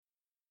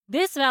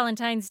This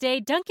Valentine's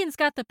Day, Dunkin's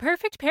got the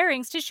perfect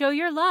pairings to show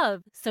your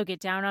love. So get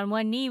down on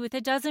one knee with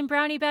a dozen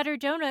brownie batter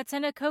donuts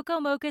and a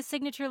cocoa mocha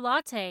signature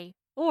latte.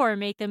 Or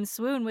make them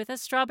swoon with a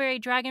strawberry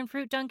dragon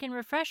fruit Dunkin'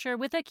 refresher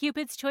with a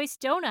Cupid's Choice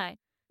donut.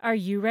 Are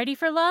you ready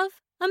for love?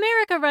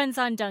 America runs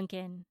on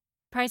Dunkin'.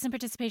 Price and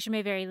participation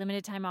may vary.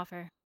 Limited time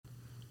offer.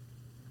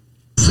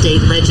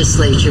 State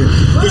legislature.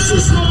 This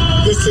is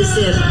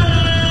it.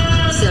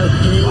 So in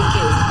any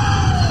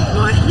case,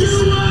 Mark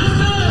Dissonier.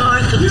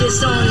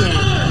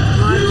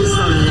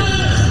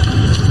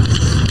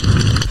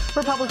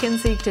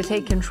 Republicans seek to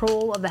take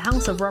control of the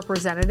House of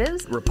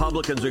Representatives.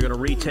 Republicans are going to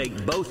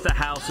retake both the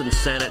House and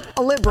Senate.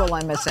 A liberal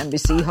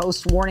MSNBC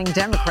host warning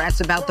Democrats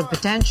about the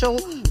potential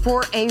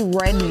for a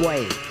red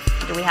wave.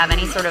 Do we have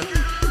any sort of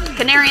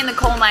canary in the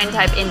coal mine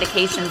type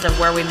indications of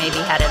where we may be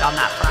headed on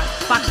that front?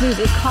 Fox News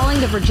is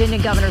calling the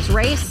Virginia governor's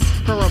race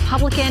for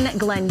Republican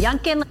Glenn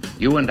Youngkin.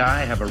 You and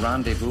I have a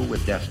rendezvous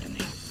with destiny.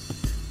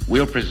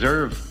 We'll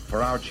preserve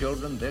for our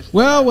children this.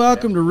 Well,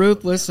 welcome to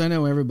Ruthless. I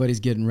know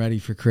everybody's getting ready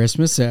for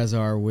Christmas, as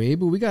are we,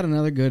 but we got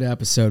another good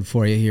episode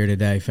for you here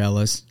today,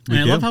 fellas. And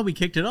I love how we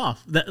kicked it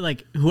off. That,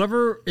 like,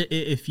 whoever,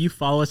 if you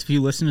follow us, if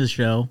you listen to the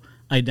show,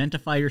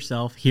 identify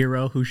yourself,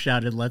 hero who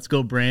shouted, "Let's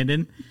go,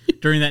 Brandon,"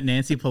 during that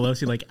Nancy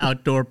Pelosi, like,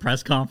 outdoor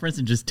press conference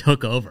and just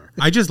took over.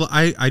 I just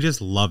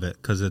love it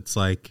because it's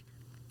like,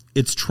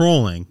 it's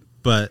trolling,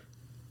 but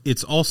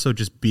it's also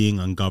just being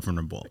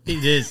ungovernable.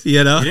 It is.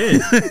 You know? It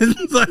is.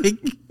 It's like...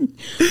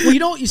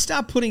 Well, you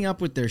stop putting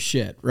up with their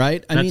shit,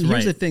 right? I mean,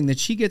 here's the thing, that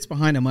she gets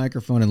behind a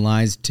microphone and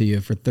lies to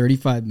you for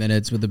 35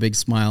 minutes with a big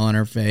smile on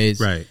her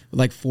face. Right. With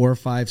like 4 or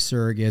 5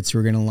 surrogates who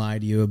are going to lie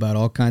to you about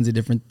all kinds of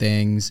different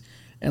things.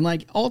 And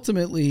like,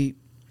 ultimately,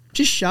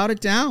 just shout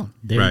it down.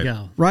 There you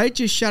go. Right?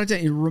 Just shout it down.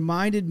 It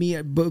reminded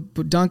me,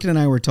 but Duncan and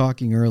I were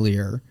talking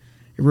earlier,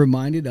 it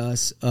reminded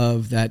us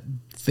of that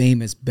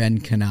famous Ben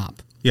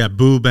Knopf. Yeah,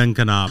 boo Ben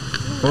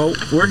Knopf. Well,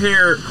 we're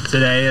here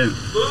today at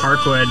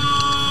Parkwood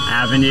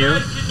Avenue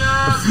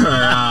for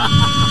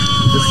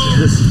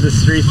the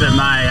street that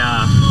my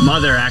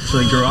mother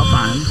actually grew up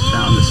on,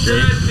 down the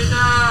street.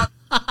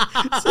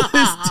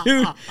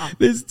 So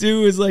this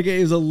dude was like, he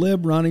was a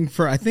lib running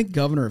for, I think,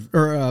 governor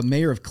or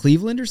mayor of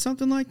Cleveland or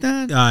something like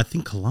that. I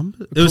think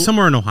Columbus. It was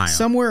somewhere in Ohio.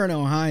 Somewhere in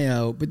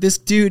Ohio. But this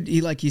dude,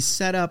 he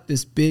set up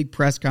this big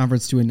press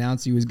conference to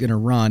announce he was going to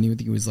run. You would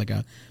think he was like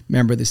a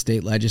member of the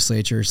state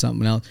legislature or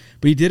something else.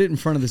 But he did it in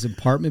front of this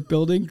apartment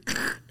building,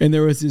 and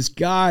there was this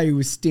guy who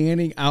was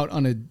standing out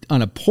on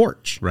a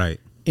porch, right,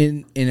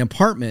 in an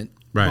apartment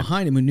right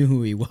behind him, who knew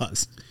who he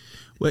was.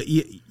 Well,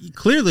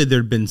 clearly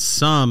there'd been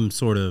some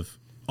sort of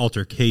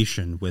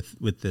altercation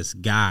with this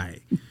guy,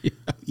 yeah.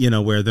 You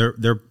know, where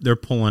they're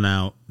pulling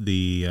out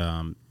the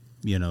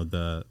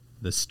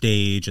the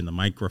stage and the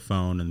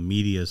microphone and the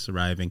media's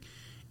arriving.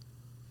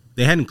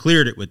 They hadn't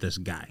cleared it with this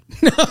guy.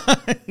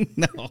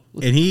 No.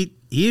 And he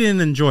didn't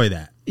enjoy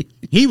that.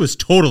 He was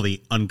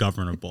totally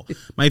ungovernable.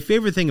 My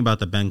favorite thing about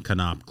the Ben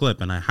Knopf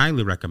clip, and I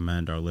highly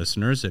recommend our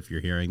listeners, if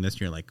you're hearing this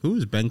and you're like,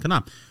 who's Ben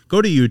Knopf?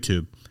 Go to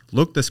YouTube,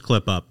 look this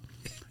clip up.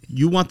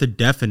 You want the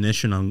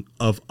definition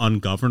of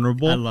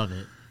ungovernable? I love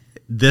it.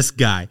 This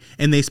guy.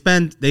 And they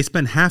spend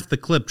half the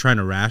clip trying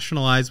to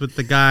rationalize with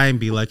the guy and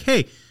be like,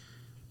 hey,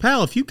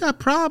 pal, if you got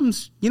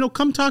problems,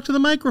 come talk to the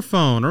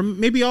microphone, or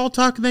maybe I'll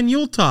talk and then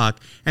you'll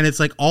talk. And it's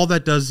like, all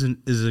that does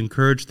is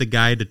encourage the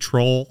guy to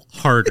troll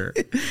harder,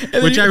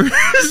 which I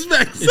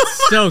respect.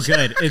 It's so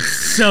good.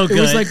 It's so good.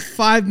 It was like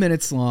 5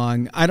 minutes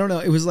long. I don't know.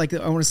 It was like,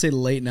 I want to say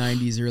late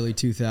 90s, early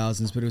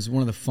 2000s, but it was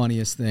one of the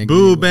funniest things.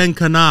 Boo, Ben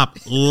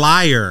Knopf,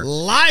 liar.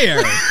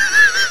 Liar.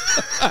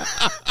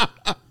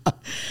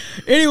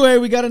 Anyway,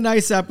 we got a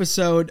nice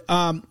episode.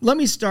 Let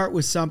me start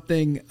with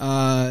something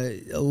a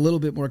little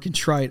bit more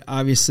contrite,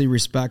 obviously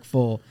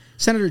respectful.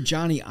 Senator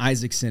Johnny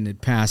Isakson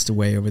had passed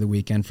away over the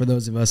weekend. For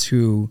those of us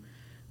who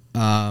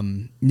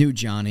knew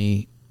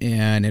Johnny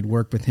and had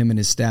worked with him and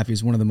his staff, he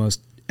was one of the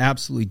most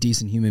absolutely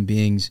decent human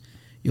beings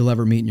you'll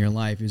ever meet in your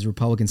life. He was a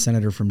Republican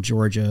senator from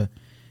Georgia,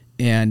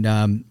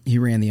 and he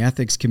ran the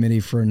ethics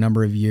committee for a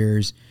number of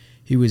years.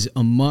 He was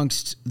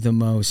amongst the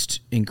most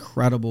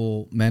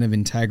incredible men of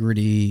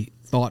integrity,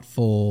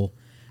 thoughtful,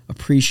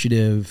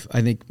 appreciative.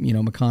 I think,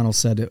 McConnell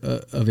said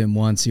of him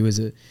once, he was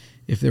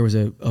if there was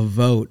a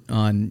vote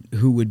on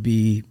who would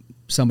be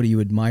somebody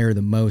you admire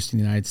the most in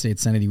the United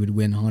States Senate, he would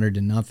win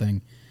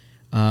 100-0.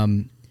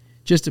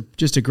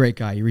 Just a great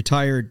guy. He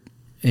retired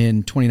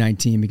in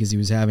 2019 because he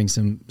was having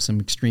some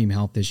extreme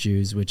health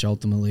issues, which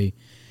ultimately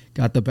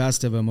got the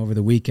best of him over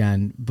the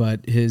weekend.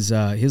 But his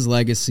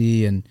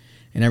legacy and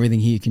everything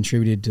he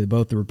contributed to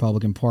both the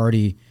Republican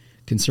Party,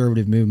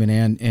 conservative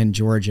movement, and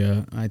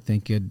Georgia, I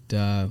think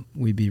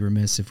we'd be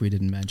remiss if we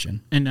didn't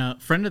mention. And a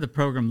friend of the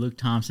program, Luke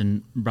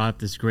Thompson, brought up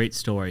this great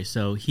story.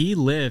 So he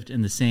lived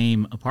in the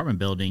same apartment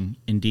building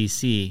in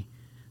D.C.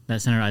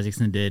 that Senator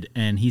Isakson did,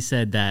 and he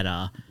said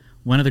that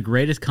one of the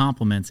greatest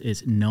compliments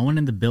is no one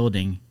in the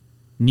building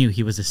knew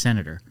he was a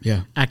senator.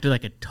 Yeah. Acted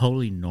like a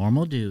totally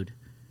normal dude,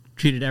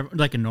 treated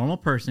like a normal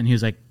person. He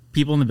was like,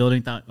 people in the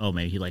building thought, oh,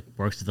 maybe he like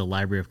works at the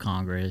Library of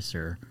Congress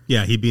or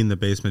Yeah, he'd be in the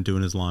basement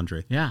doing his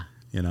laundry. yeah.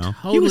 You know,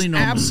 Totally he was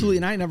normal. absolutely,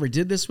 and I never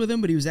did this with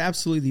him, but he was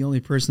absolutely the only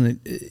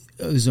person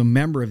that was a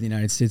member of the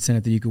United States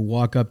Senate that you could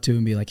walk up to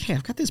and be like, hey,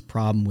 I've got this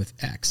problem with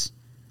X.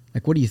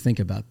 Like, what do you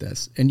think about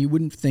this? And you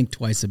wouldn't think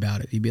twice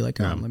about it. You'd be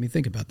like, oh, let me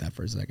think about that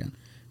for a second.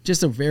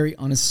 Just a very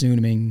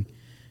unassuming,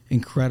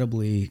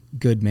 incredibly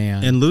good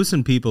man. And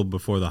losing people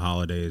before the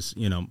holidays,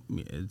 you know,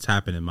 it's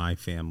happened in my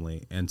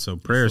family. And so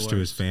prayers to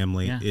his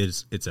family. Yeah.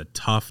 It's a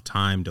tough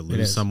time to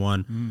lose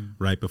someone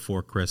right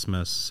before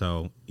Christmas.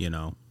 So, you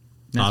know,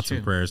 thoughts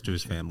and prayers to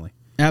his family.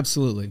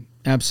 Absolutely.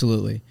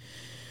 Absolutely.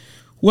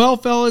 Well,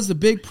 fellas, the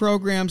big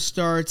program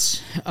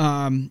starts.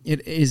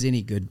 It is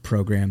any good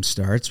program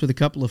starts with a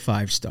couple of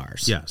 5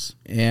 stars. Yes.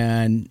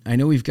 And I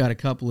know we've got a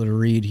couple to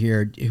read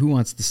here. Who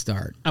wants to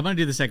start? I'm going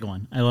to do the second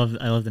one. I love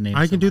the name.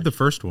 I can do the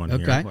first one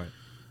Okay. here.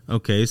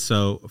 Okay,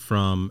 so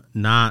from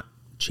Not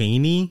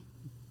Cheney,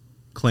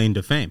 Claim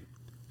to Fame.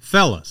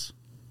 Fellas,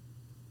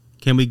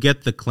 can we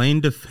get the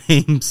Claim to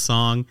Fame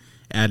song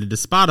added to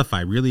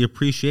Spotify? Really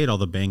appreciate all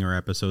the banger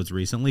episodes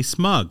recently.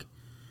 Smug,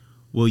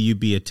 will you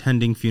be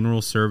attending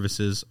funeral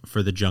services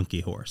for the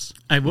junkie horse?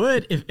 I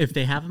would. If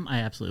they have him, I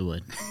absolutely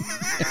would.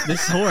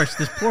 This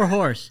poor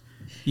horse,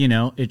 you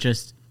know, it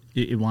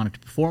wanted to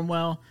perform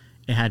well.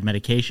 It had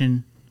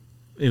medication.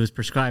 It was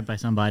prescribed by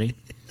somebody.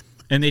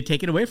 And they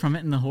take it away from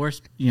it, and the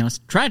horse, you know,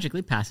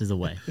 tragically passes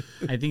away.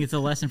 I think it's a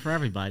lesson for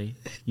everybody,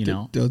 you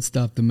know. Don't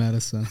stop the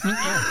medicine.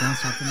 Yeah, don't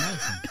stop the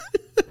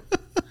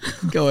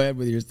medicine. Go ahead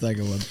with your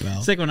second one,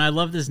 pal. Second one, I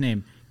love this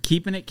name.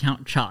 Keeping it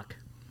Count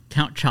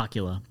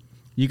Chocula.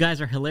 You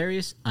guys are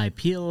hilarious. I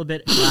pee a little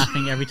bit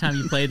laughing every time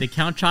you play the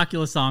Count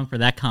Chocula song for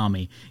that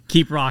commie.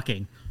 Keep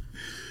rocking.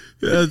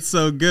 That's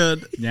so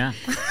good. Yeah.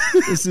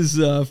 This is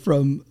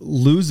from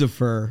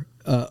Lucifer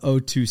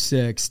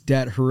 026.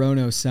 That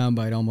Hirono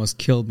soundbite almost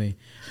killed me.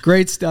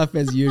 Great stuff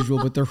as usual,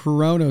 but the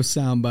Hirono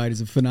soundbite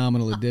is a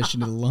phenomenal addition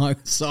to the long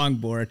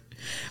songboard.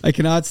 I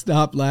cannot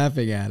stop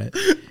laughing at it.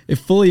 It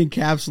fully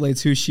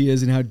encapsulates who she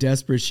is and how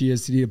desperate she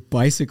is to need a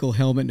bicycle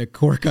helmet and a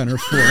cork on her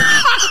foot.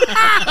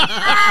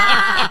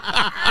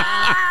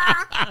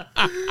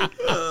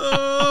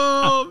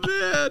 Oh,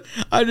 man.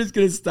 I'm just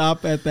going to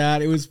stop at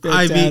that. It was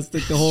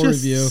fantastic, the whole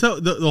review. So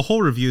the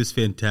whole review is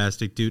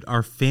fantastic, dude.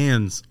 Our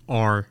fans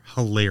are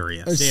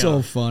hilarious. It's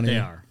so funny. They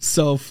are.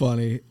 So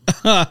funny.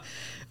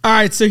 All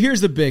right, so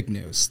here's the big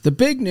news. The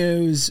big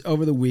news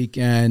over the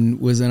weekend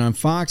was that on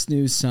Fox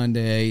News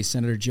Sunday,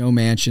 Senator Joe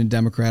Manchin,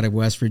 Democrat of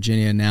West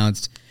Virginia,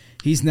 announced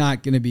he's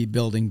not going to be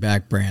building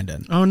back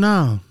Brandon. Oh,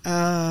 no.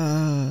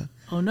 Oh,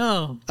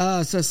 no.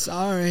 So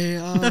sorry.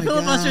 Oh, The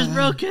filibuster's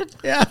broken.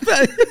 Yeah,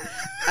 but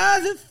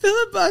the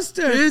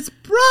filibuster. It's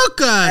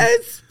broken.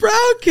 It's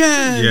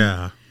broken.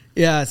 Yeah.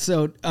 Yeah,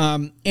 so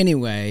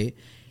anyway,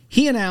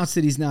 he announced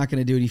that he's not going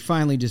to do it. He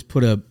finally just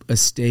put a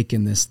stake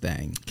in this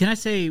thing. Can I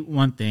say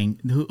one thing?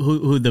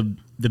 Who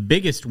the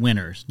biggest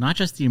winners, not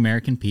just the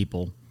American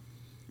people,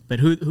 but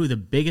who the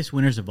biggest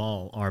winners of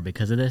all are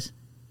because of this?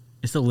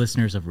 It's the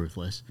listeners of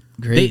Ruthless.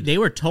 Great. They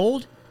were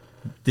told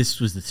this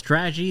was the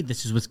strategy.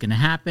 This is what's going to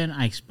happen.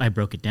 I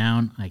broke it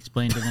down. I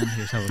explained to them.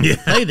 Here's how we're going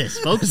to play this,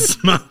 folks.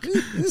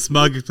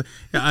 Smug.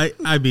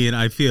 I mean,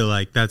 I feel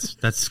like that's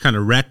kind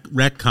of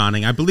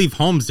retconning. I believe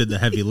Holmes did the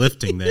heavy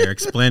lifting there,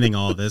 explaining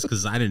all this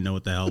because I didn't know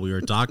what the hell we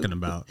were talking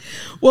about.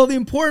 Well, the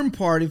important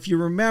part, if you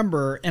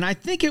remember, and I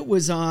think it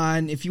was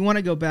on, if you want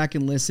to go back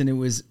and listen, it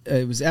was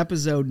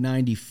episode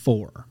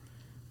 94,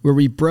 where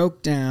we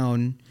broke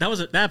down.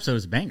 That episode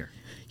was a banger.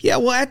 Yeah,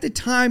 well, at the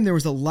time, there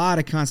was a lot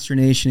of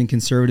consternation in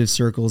conservative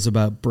circles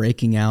about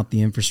breaking out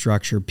the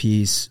infrastructure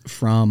piece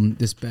from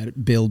this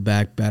Build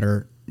Back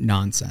Better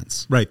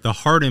nonsense. Right, the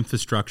hard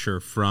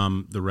infrastructure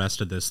from the rest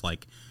of this,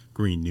 like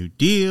Green New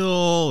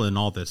Deal and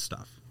all this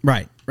stuff.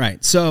 Right.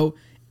 So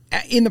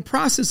in the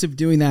process of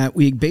doing that,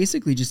 we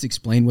basically just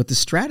explained what the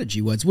strategy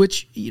was,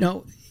 which, you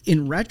know,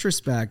 in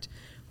retrospect,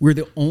 we're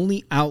the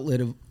only outlet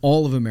of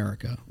all of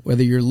America,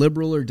 whether you're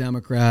liberal or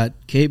Democrat,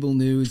 cable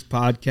news,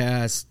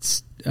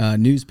 podcasts,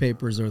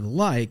 newspapers or the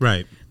like,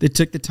 right, that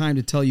took the time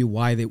to tell you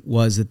why it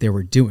was that they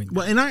were doing that.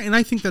 Well, and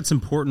I think that's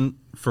important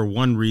for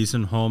one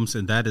reason, Holmes,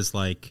 and that is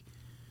like,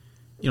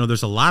 you know,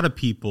 there's a lot of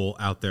people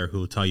out there who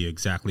will tell you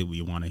exactly what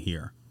you want to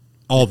hear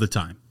all the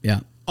time.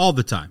 Yeah. All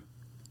the time.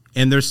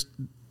 And there's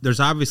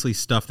obviously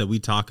stuff that we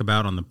talk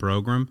about on the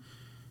program,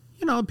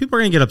 you know, people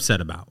are going to get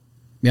upset about.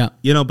 Yeah.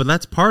 You know, but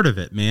that's part of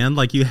it, man.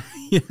 Like you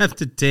have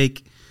to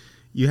take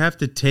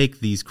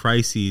these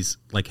crises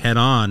like head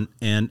on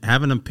and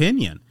have an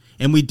opinion.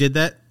 And we did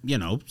that, you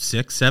know,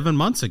 6-7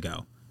 months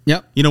ago.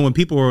 Yep. You know, when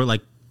people were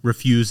like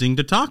refusing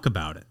to talk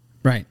about it.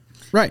 Right.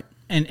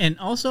 And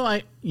also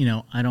I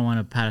don't want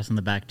to pat us on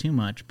the back too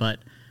much, but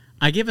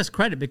I give us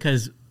credit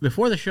because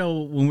before the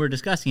show when we were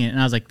discussing it, and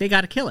I was like, they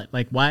got to kill it.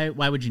 Like, why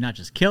would you not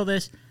just kill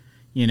this?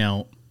 You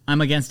know,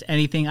 I'm against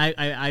anything.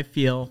 I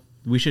feel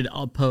we should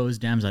oppose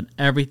Dems on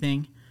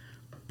everything,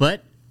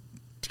 but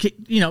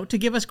to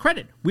give us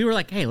credit, we were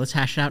like, hey, let's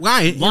hash it out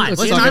live. Let's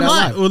talk it out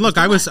live. Well, look,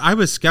 I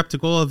was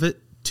skeptical of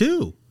it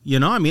too. You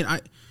know, I mean,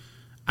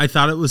 I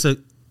thought it was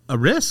a a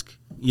risk,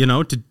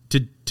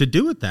 to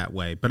do it that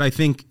way. But I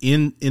think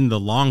in the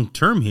long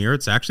term here,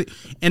 it's actually,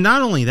 and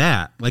not only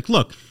that, like,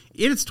 look,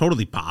 it's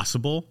totally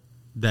possible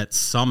that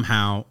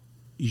somehow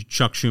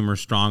Chuck Schumer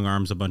strong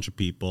arms a bunch of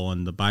people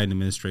and the Biden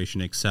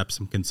administration accepts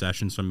some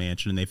concessions from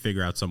Manchin and they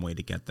figure out some way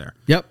to get there.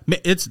 Yep.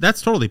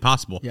 That's totally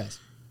possible. Yes.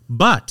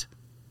 But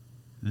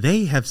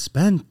they have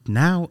spent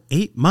now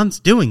 8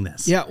 months doing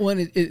this. Yeah, well,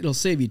 it'll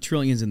save you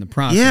trillions in the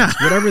process. Yeah.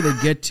 Whatever they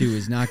get to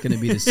is not going to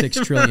be the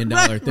 $6 trillion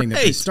thing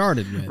that they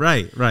started with.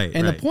 Right.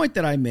 And the point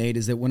that I made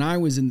is that when I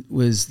was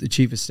the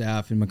chief of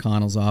staff in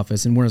McConnell's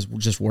office, and when I was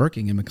just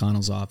working in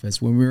McConnell's office,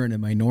 when we were in a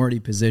minority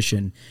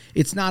position,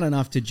 it's not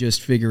enough to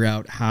just figure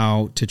out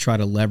how to try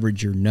to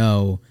leverage your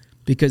no,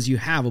 because you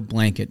have a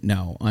blanket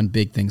no on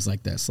big things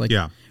like this. Like,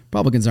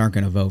 Republicans aren't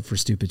going to vote for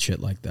stupid shit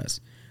like this.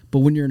 But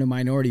when you're in a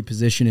minority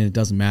position and it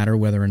doesn't matter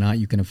whether or not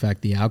you can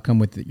affect the outcome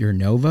with your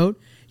no vote,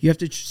 you have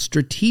to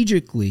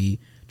strategically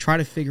try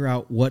to figure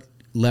out what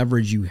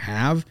leverage you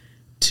have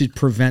to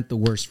prevent the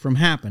worst from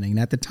happening. And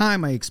at the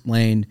time, I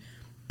explained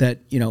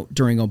that,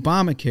 during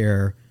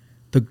Obamacare,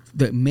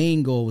 the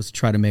main goal was to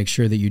try to make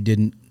sure that you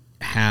didn't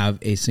have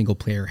a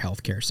single-payer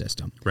healthcare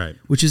system, right?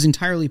 Which is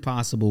entirely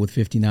possible with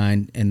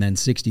 59 and then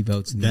 60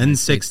 votes in the then United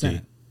 60, States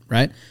Senate,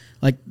 right?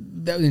 Like,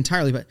 that was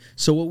entirely.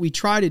 So what we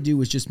try to do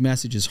is just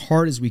message as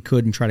hard as we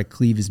could and try to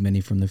cleave as many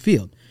from the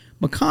field.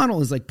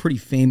 McConnell is like pretty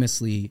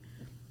famously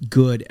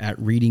good at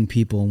reading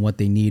people and what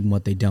they need and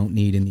what they don't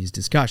need in these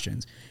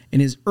discussions.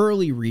 And his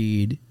early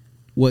read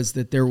was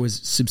that there was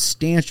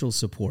substantial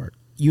support,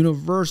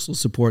 universal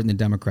support in the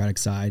Democratic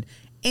side,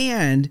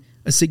 and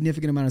a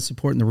significant amount of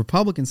support in the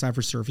Republican side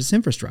for surface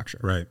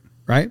infrastructure.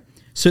 Right?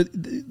 So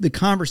the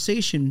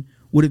conversation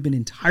would have been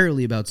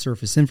entirely about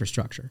surface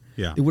infrastructure.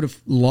 Yeah. It would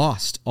have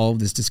lost all of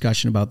this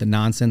discussion about the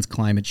nonsense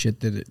climate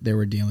shit that they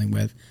were dealing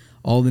with,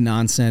 all the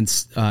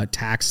nonsense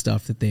tax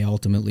stuff that they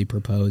ultimately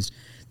proposed.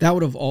 That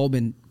would have all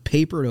been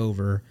papered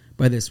over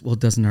by this, well,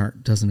 doesn't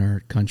our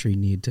country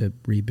need to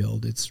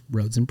rebuild its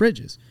roads and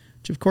bridges?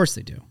 Which of course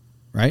they do,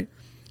 right?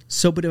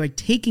 So, but by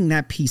taking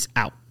that piece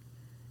out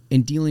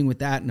and dealing with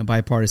that in a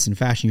bipartisan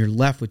fashion, you're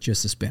left with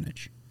just the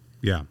spinach.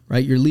 Yeah.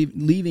 Right? You're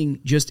leaving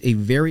just a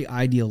very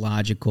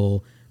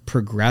ideological,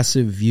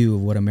 progressive view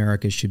of what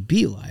America should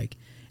be like,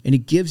 and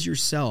it gives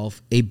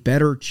yourself a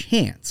better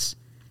chance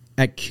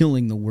at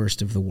killing the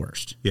worst of the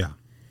worst. Yeah.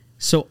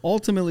 So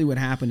ultimately what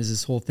happened is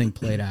this whole thing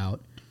played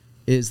out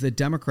is that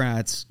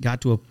Democrats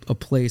got to a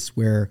place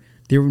where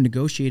they were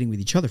negotiating with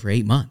each other for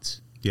 8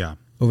 months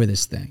over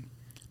this thing.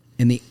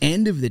 In the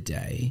end of the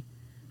day,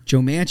 Joe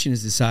Manchin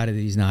has decided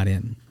that he's not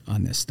in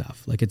on this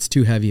stuff. Like, it's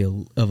too heavy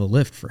of a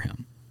lift for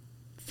him.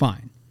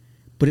 Fine.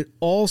 But it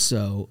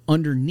also,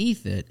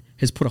 underneath it,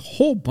 has put a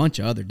whole bunch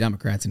of other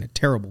Democrats in a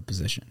terrible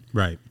position.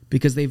 Right.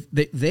 Because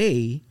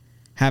they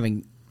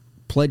having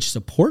pledged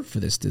support for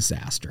this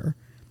disaster,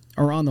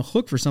 are on the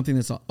hook for something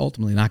that's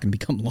ultimately not going to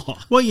become law.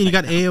 Well, you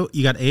got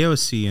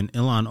AOC and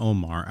Ilhan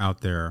Omar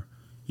out there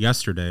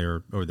yesterday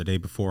or the day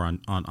before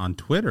on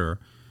Twitter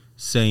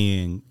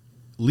saying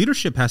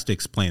leadership has to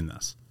explain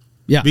this.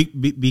 Yeah.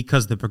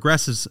 Because the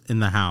progressives in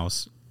the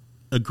House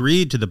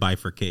agreed to the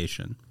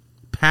bifurcation,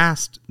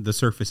 passed the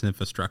surface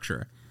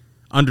infrastructure,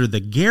 under the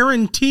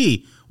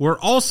guarantee we're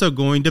also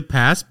going to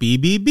pass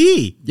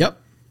BBB. Yep.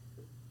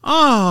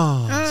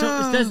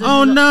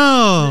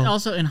 No.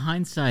 Also, in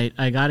hindsight,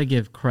 I got to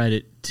give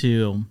credit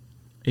to,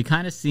 it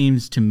kind of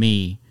seems to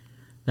me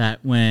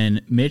that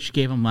when Mitch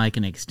gave him like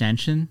an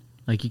extension,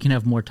 like you can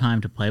have more time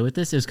to play with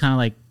this, it was kind of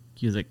like,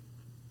 he was like,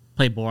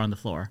 play bore on the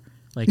floor.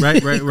 Like,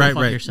 right.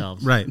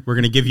 yourselves. Right. We're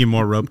going to give you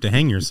more rope to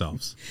hang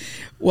yourselves.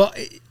 Well,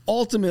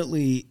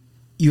 ultimately,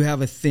 you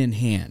have a thin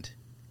hand.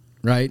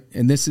 Right,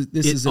 and this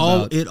is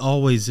about it.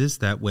 Always is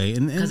that way,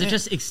 and because it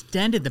just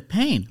extended the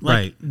pain.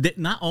 Like,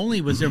 not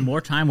only was there more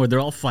time where they're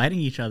all fighting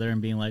each other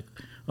and being like,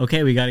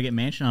 "Okay, we got to get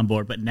Manchin on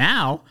board," but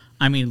now,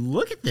 I mean,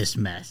 look at this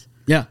mess.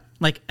 Yeah,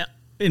 like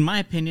in my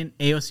opinion,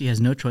 AOC has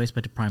no choice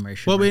but to primary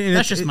Schumer. Well,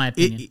 that's just my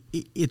opinion.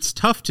 It's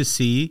tough to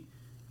see.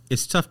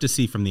 It's tough to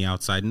see from the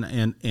outside,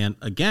 and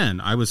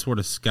again, I was sort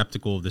of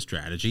skeptical of the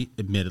strategy.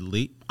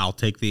 Admittedly, I'll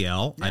take the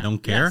L. Yeah. I don't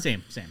care. Yeah,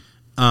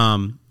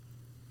 same.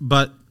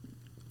 But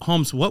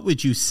Holmes, what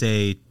would you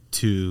say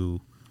to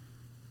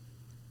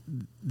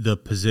the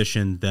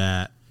position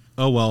that,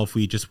 oh, well, if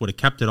we just would have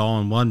kept it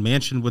all in one,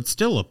 Manchin would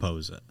still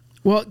oppose it?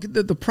 Well,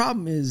 the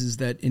problem is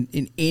that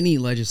in any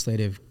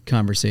legislative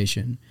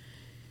conversation,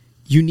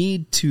 you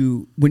need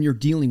to, when you're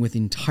dealing with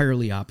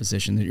entirely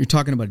opposition, you're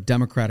talking about a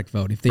Democratic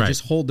vote. If they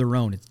just hold their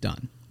own, it's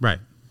done. Right.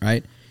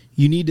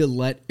 You need to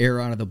let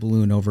air out of the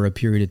balloon over a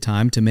period of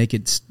time to make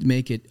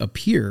it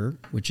appear,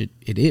 which it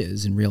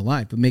is in real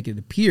life, but make it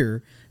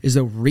appear as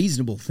though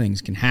reasonable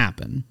things can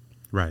happen.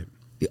 Right.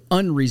 The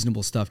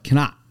unreasonable stuff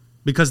cannot.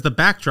 Because the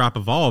backdrop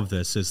of all of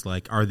this is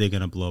like, are they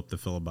going to blow up the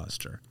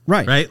filibuster?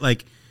 Right. Right?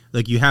 Like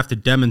you have to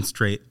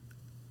demonstrate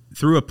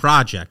through a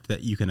project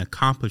that you can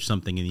accomplish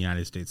something in the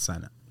United States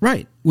Senate.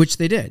 Right, which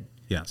they did.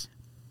 Yes.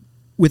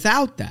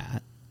 Without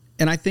that,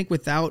 and I think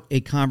without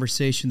a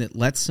conversation that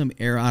lets some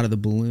air out of the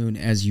balloon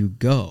as you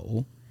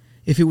go,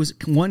 if it was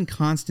one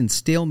constant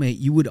stalemate,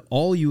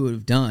 all you would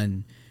have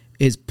done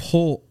is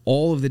pull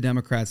all of the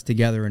Democrats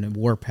together in a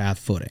warpath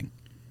footing.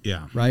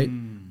 Yeah. Right?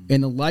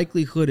 And the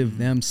likelihood of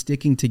them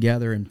sticking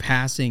together and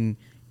passing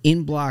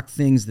in block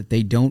things that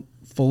they don't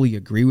fully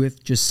agree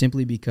with just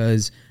simply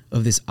because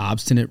of this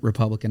obstinate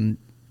Republican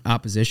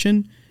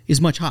opposition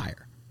is much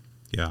higher.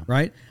 Yeah.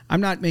 Right? I'm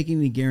not making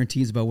any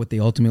guarantees about what they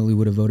ultimately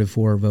would have voted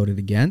for or voted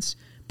against,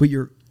 but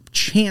your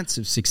chance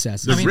of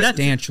success is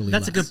substantially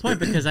that's less. a good point,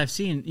 because I've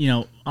seen,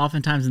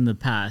 oftentimes in the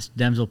past,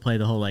 Dems will play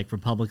the whole,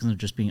 Republicans are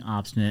just being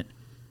obstinate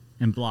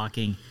and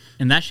blocking,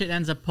 and that shit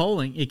ends up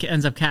polling. It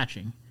ends up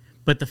catching.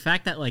 But the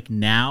fact that,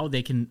 now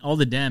they can, all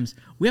the Dems,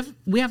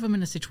 we have them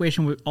in a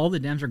situation where all the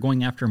Dems are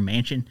going after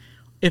Manchin,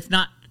 if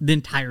not the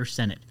entire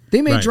Senate.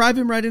 They may drive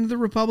him right into the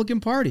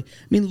Republican Party.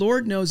 I mean,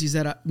 Lord knows he's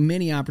had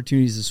many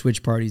opportunities to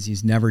switch parties.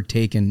 He's never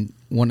taken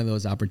one of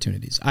those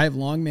opportunities. I have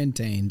long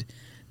maintained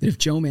that if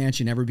Joe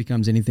Manchin ever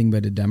becomes anything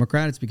but a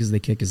Democrat, it's because they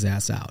kick his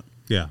ass out.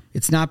 Yeah.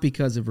 It's not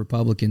because of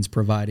Republicans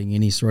providing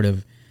any sort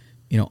of,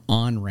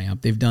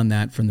 on-ramp. They've done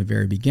that from the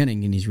very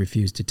beginning, and he's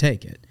refused to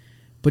take it.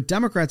 But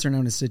Democrats are now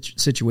in a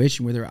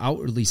situation where they're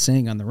outwardly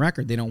saying on the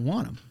record they don't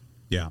want him.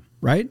 Yeah.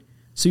 Right?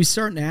 So he's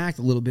starting to act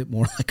a little bit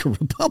more like a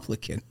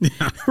Republican,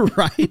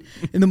 right?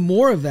 And the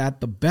more of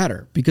that, the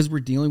better, because we're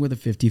dealing with a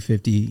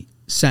 50-50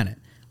 Senate.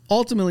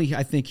 Ultimately,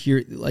 I think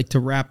here, to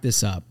wrap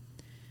this up,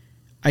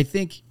 I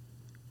think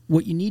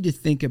what you need to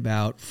think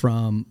about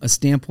from a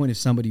standpoint of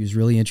somebody who's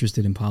really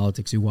interested in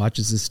politics, who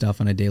watches this stuff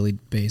on a daily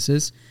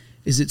basis,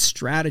 is that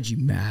strategy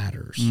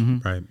matters.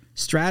 Mm-hmm. Right.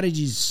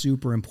 Strategy is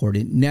super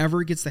important. It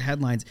never gets the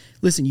headlines.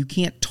 Listen, you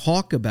can't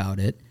talk about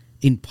it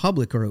in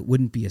public or it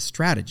wouldn't be a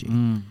strategy.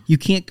 You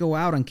can't go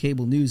out on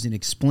cable news and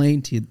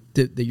explain to you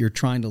that you're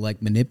trying to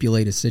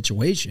manipulate a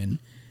situation,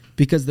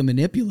 because the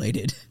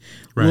manipulated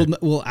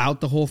will out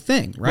the whole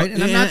thing, right? Well,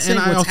 and I'm not saying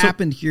what's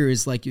happened here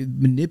is you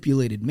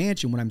manipulated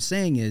Manchin. What I'm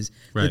saying is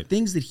the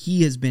things that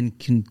he has been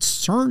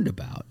concerned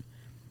about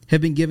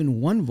have been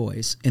given one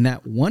voice, and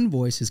that one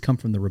voice has come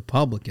from the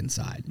Republican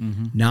side,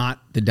 not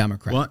the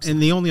Democratic side.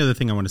 And the only other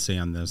thing I want to say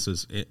on this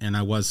is, and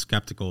I was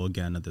skeptical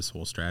again of this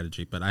whole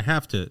strategy, but I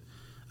have to,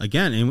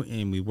 again,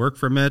 and we work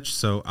for Mitch,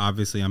 so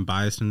obviously I'm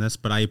biased in this,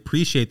 but I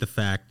appreciate the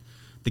fact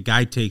the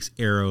guy takes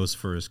arrows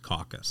for his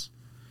caucus.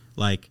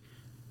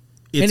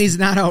 And he's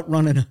not out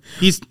running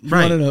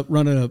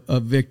running a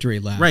victory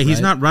lap. Right.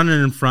 He's not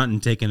running in front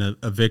and taking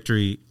a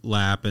victory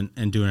lap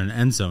and doing an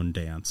end zone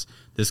dance.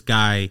 This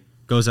guy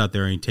goes out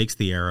there and he takes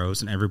the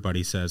arrows, and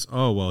everybody says,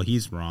 oh, well,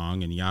 he's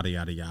wrong, and yada,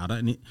 yada, yada.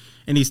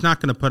 And he's not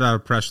going to put out a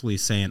press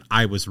release saying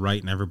I was right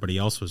and everybody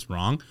else was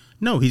wrong.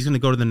 No, he's going to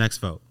go to the next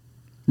vote.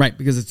 Right,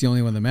 because it's the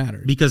only one that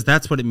matters. Because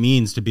that's what it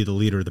means to be the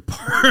leader of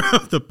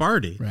the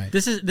party. Right.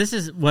 This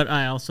is what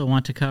I also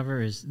want to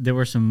cover. Is there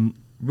were some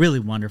really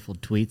wonderful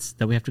tweets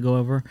that we have to go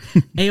over.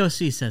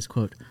 AOC says,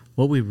 quote,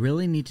 "What we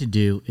really need to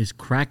do is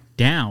crack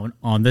down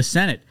on the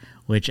Senate,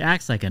 which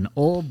acts like an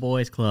old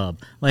boys club."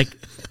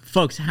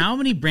 Folks, how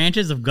many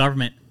branches of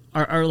government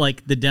are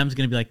the Dems going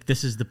to be like,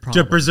 this is the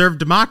problem? To preserve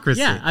democracy.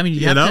 Yeah, I mean,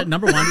 you have to,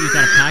 number one, you've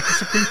got to pack the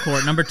Supreme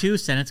Court. Number two,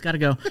 Senate's got to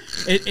go.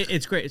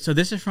 It's great. So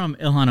this is from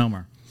Ilhan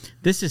Omar.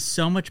 "This is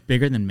so much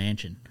bigger than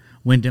Manchin.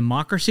 When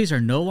democracies are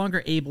no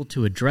longer able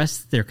to address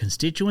their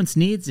constituents'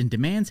 needs and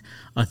demands,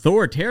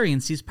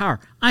 authoritarians seize power.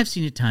 I've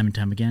seen it time and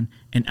time again,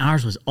 and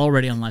ours was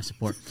already on life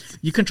support.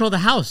 You control the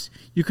House,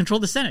 you control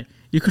the Senate,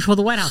 you control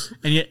the White House,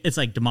 and yet it's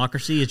like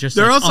democracy is just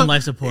on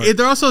life support."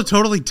 They're also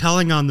totally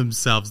telling on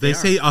themselves. They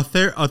say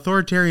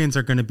authoritarians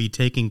are going to be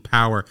taking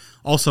power.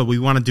 Also, we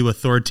want to do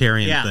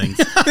authoritarian things.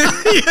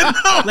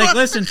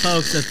 Listen,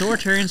 folks,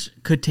 authoritarians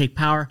could take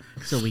power,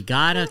 so we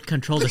got to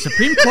control the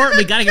Supreme Court,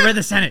 we got to get rid of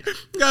the Senate.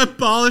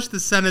 Abolish the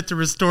Senate to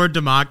restore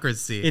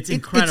democracy. It's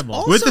incredible. It's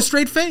also, with a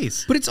straight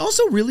face. But it's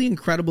also really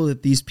incredible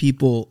that these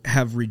people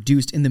have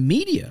reduced, in the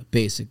media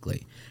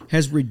basically,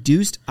 has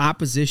reduced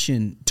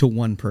opposition to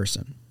one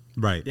person.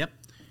 Right. Yep.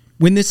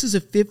 When this is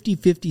a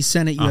 50-50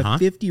 Senate, you have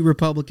 50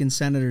 Republican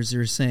senators that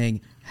are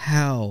saying,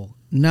 hell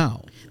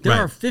no. There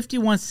are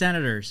 51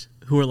 senators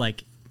who are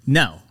like,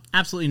 no,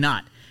 absolutely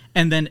not.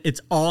 And then it's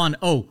all on,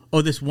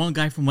 this one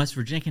guy from West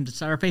Virginia can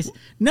decide our face.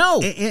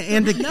 No.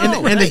 And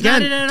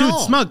again, dude,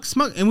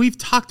 smug. And we've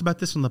talked about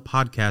this on the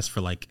podcast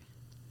for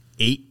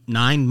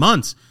 8-9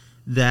 months,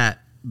 that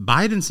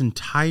Biden's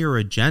entire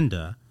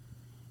agenda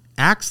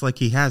acts like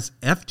he has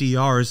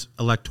FDR's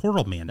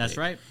electoral mandate. That's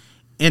right.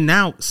 And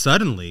now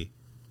suddenly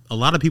a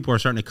lot of people are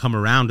starting to come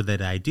around to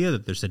that idea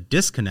that there's a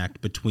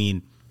disconnect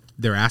between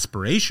their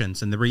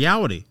aspirations and the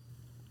reality,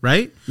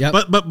 right?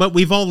 Yep. But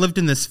we've all lived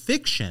in this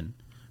fiction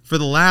for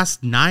the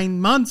last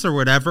 9 months or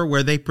whatever,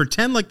 where they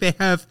pretend like they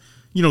have,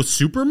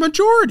 super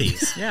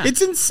majorities. Yeah.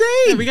 It's insane.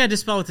 Yeah, we got to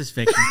dispel with this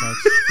fiction,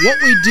 folks.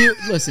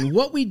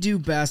 What we do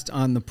best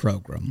on the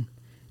program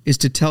is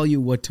to tell you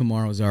what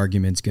tomorrow's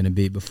argument's going to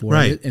be before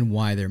it and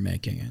why they're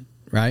making it,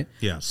 right?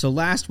 Yeah. So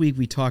last week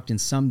we talked in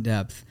some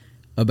depth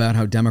about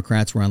how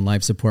Democrats were on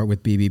life support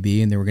with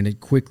BBB, and they were going to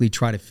quickly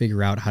try to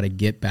figure out how to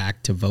get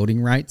back to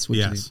voting rights,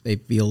 which they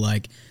feel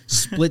like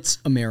splits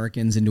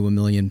Americans into a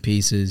million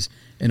pieces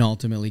and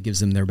ultimately gives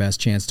them their best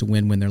chance to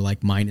win when they're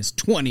like minus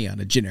 20 on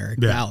a generic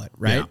ballot,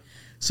 right? Yeah.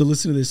 So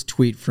listen to this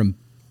tweet from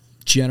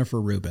Jennifer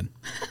Rubin.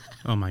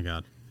 Oh, my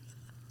God.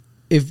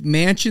 If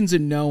Manchin's a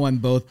no on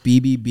both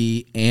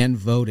BBB and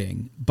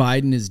voting,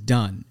 Biden is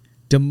done.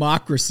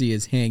 Democracy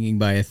is hanging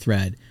by a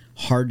thread.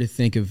 Hard to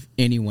think of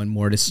anyone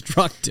more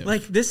destructive.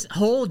 Like, this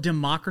whole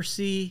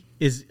democracy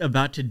is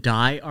about to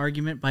die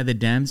argument by the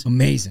Dems.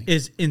 Amazing.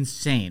 Is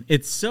insane.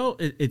 It's straight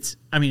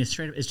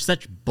up, it's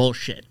such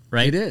bullshit,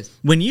 right? It is.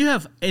 When you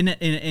have,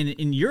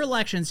 in your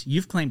elections,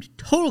 you've claimed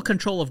total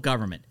control of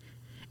government.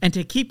 And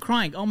to keep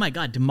crying, oh my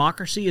God,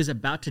 democracy is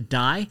about to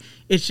die,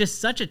 it's just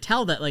such a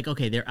tell that, like,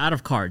 okay, they're out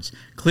of cards.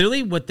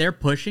 Clearly what they're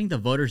pushing, the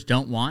voters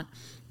don't want.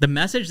 The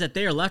message that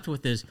they are left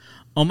with is,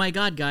 oh my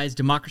God, guys,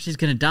 democracy is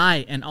going to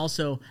die, and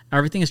also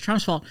everything is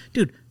Trump's fault.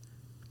 Dude,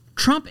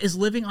 Trump is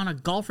living on a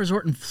golf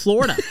resort in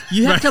Florida.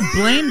 You have to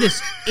blame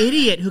this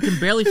idiot who can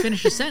barely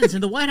finish a sentence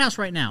in the White House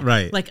right now.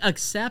 Right. Like,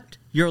 accept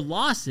your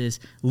losses.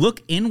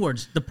 Look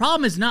inwards. The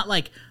problem is not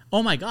like,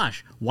 oh my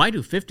gosh, why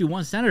do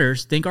 51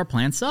 senators think our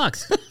plan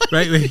sucks?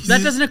 Right.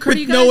 That doesn't occur to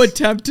you guys? No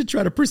attempt to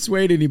try to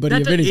persuade anybody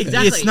of anything.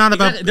 Exactly. It's not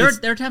about...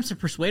 Their attempts to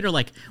persuade are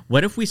like,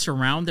 what if we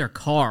surround their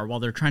car while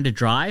they're trying to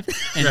drive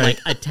and like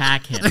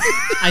attack him?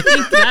 I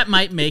think that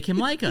might make him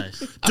like us.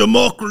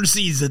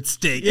 Democracy's at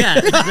stake. Yeah,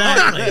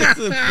 exactly.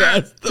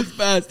 It's the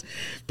best.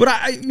 But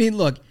I mean,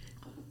 look,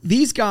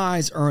 these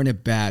guys are in a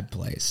bad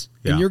place.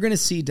 And you're going to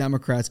see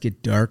Democrats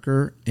get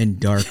darker and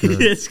darker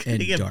it's gonna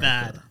and get darker.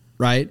 Bad.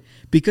 Right?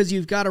 Because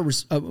you've got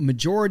a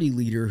majority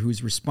leader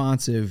who's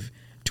responsive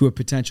to a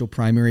potential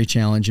primary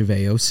challenge of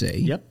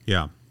AOC. Yep.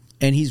 Yeah.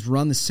 And he's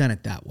run the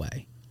Senate that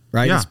way,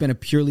 right? Yeah. It's been a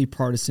purely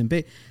partisan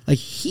base. Like,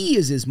 he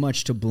is as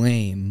much to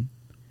blame,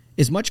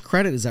 as much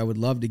credit as I would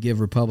love to give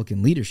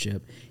Republican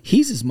leadership,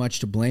 he's as much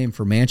to blame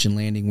for Manchin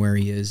landing where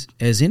he is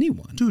as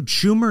anyone. Dude,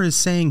 Schumer is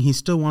saying he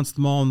still wants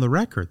them all on the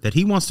record, that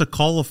he wants to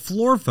call a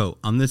floor vote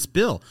on this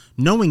bill,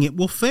 knowing it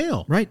will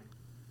fail. Right.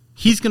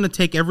 He's going to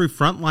take every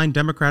frontline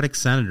Democratic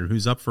senator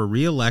who's up for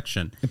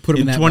re-election and put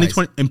them in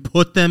 2020 and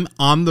put them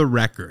on the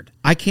record.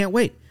 I can't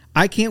wait.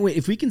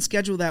 If we can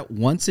schedule that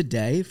once a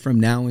day from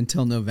now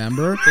until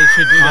November,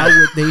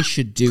 they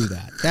should do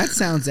that. That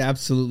sounds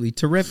absolutely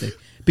terrific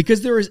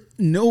because there is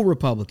no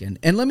Republican.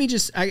 And let me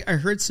just, I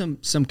heard some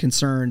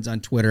concerns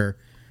on Twitter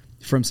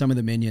from some of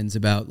the minions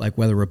about like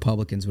whether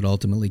Republicans would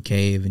ultimately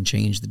cave and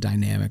change the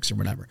dynamics or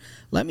whatever.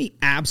 Let me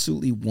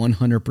absolutely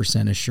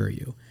 100% assure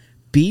you,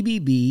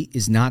 BBB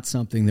is not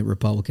something that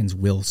Republicans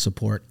will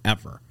support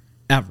ever.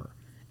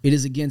 It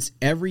is against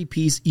every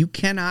piece. You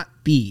cannot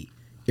be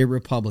a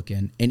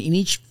Republican in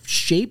any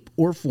shape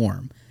or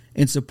form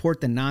and support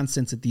the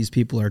nonsense that these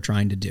people are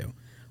trying to do.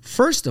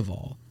 First of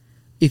all,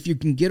 if you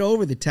can get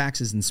over the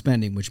taxes and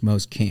spending, which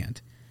most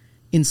can't,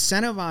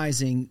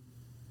 incentivizing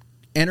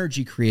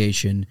energy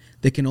creation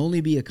that can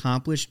only be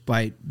accomplished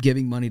by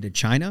giving money to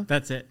China.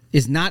 That's it.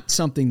 Is not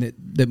something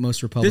that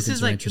most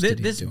Republicans are interested in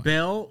doing. This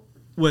bill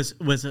was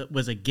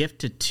a gift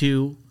to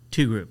two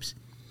groups.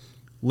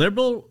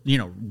 Liberal,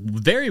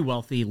 very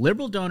wealthy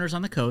liberal donors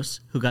on the coast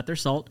who got their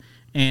salt,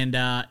 and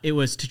it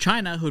was to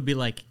China who would be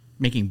like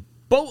making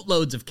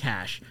boatloads of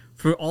cash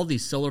for all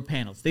these solar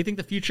panels. They think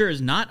the future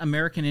is not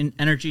American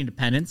energy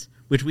independence,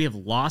 which we have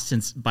lost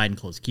since Biden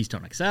closed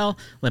Keystone XL,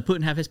 let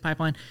Putin have his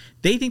pipeline.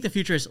 They think the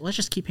future is let's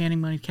just keep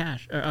handing money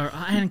cash or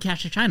handing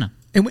cash to China.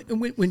 And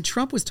when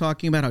Trump was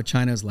talking about how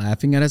China is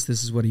laughing at us,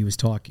 this is what he was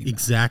talking about.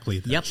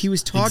 Exactly. Yep. He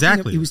was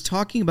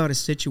talking about a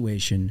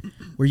situation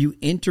where you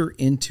enter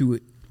into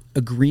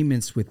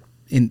agreements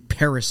in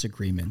Paris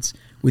agreements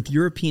with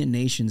European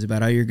nations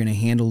about how you're going to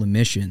handle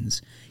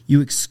emissions. You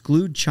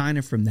exclude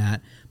China from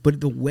that, but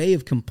the way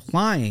of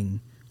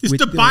complying is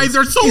to buy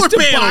their solar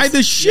panels. To buy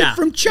the shit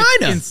from China.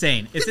 It's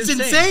insane. It's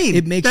insane.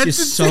 It makes you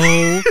so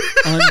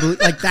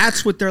unbelievable. Like,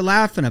 that's what they're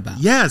laughing about.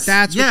 Yes.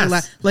 That's what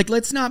they're like,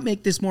 let's not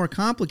make this more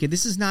complicated.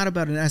 This is not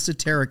about an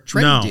esoteric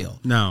trade deal.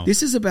 No.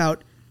 This is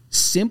about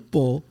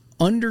simple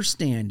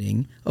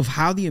understanding of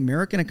how the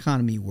American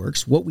economy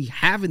works, what we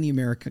have in the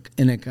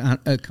American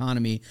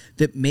economy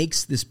that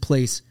makes this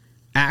place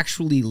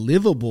actually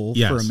livable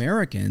for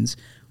Americans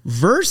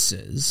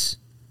versus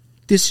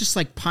this just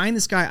like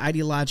pie-in-the-sky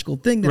ideological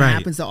thing that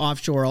happens to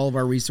offshore all of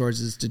our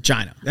resources to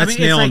China. That's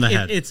nail on the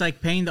head. It's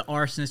like paying the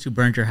arsonist who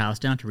burned your house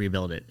down to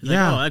rebuild it. It's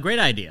like, a great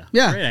idea.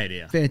 Yeah. Great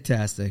idea.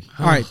 Fantastic.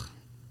 All right.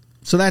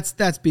 So that's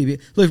BB.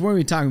 Look, we're going to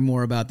be talking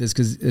more about this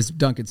because, as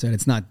Duncan said,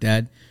 it's not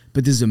dead,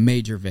 but this is a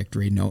major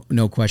victory,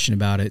 no question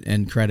about it,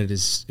 and credit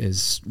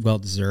is well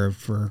deserved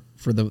for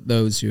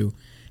those who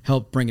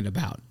helped bring it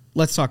about.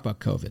 Let's talk about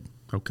COVID.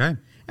 Okay.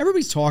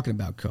 Everybody's talking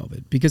about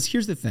COVID because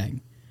here's the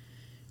thing.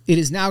 It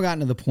has now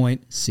gotten to the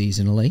point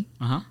seasonally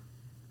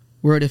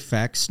where it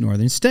affects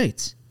northern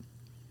states.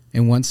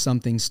 And once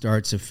something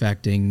starts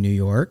affecting New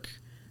York,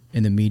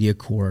 in the media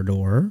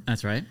corridor.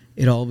 That's right.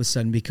 It all of a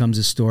sudden becomes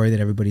a story that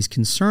everybody's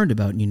concerned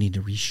about and you need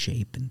to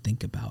reshape and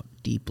think about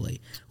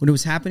deeply. When it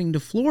was happening to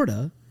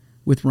Florida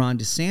with Ron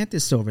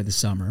DeSantis over the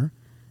summer,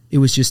 it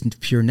was just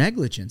pure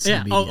negligence.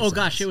 Yeah. Oh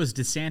gosh, it was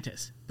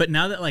DeSantis. But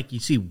now that like you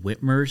see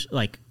Whitmer's,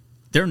 like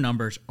their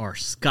numbers are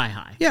sky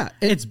high. Yeah.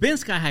 It's been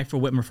sky high for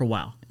Whitmer for a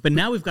while. But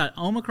now we've got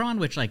Omicron,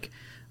 which like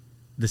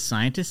the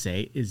scientists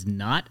say is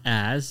not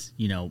as,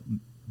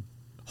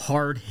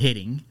 hard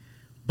hitting,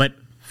 but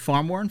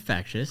far more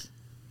infectious.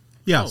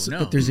 Yeah,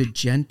 but there's a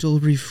gentle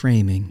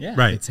reframing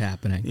that's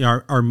happening. Yeah,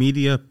 our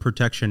media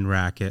protection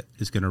racket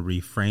is going to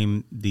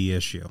reframe the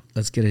issue.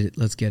 Let's get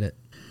it.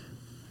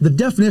 The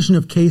definition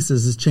of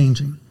cases is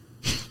changing.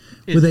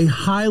 With a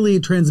highly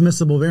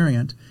transmissible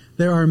variant,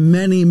 there are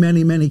many,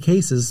 many, many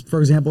cases, for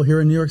example,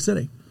 here in New York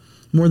City.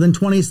 More than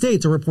 20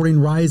 states are reporting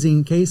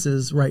rising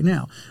cases right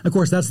now. Of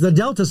course, that's the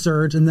Delta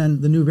surge and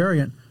then the new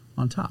variant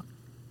on top.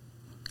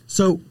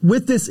 So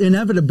with this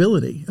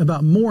inevitability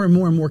about more and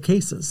more and more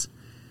cases,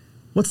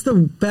 what's the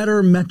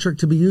better metric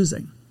to be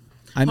using?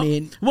 I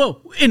mean...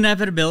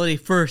 inevitability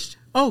first.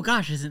 Oh,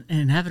 gosh, is an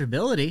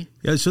inevitability.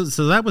 Yeah, so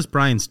that was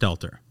Brian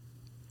Stelter,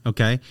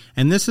 okay?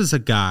 And this is a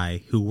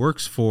guy who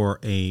works for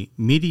a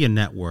media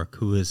network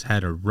who has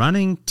had a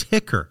running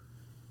ticker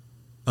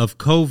of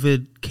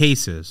COVID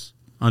cases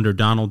under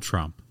Donald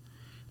Trump.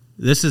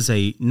 This is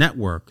a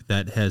network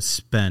that has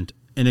spent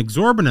an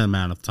exorbitant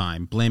amount of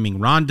time blaming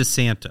Ron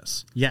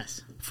DeSantis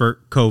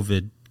for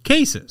COVID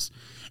cases.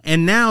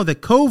 And now the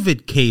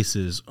COVID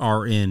cases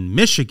are in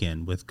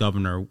Michigan with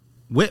Governor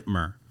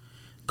Whitmer.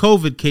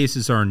 COVID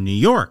cases are in New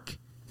York.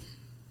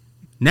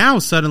 Now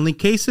suddenly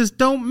cases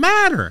don't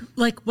matter.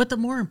 Like what the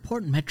more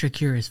important metric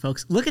here is,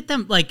 folks, look at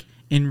them like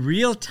in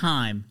real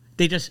time.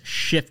 They just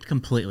shift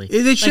completely.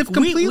 They shift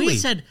completely. We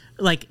said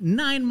like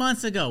 9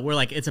 months ago, we're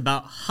like, it's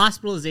about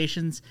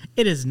hospitalizations.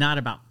 It is not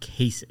about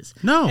cases.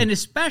 No. And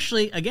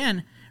especially,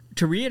 again,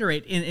 to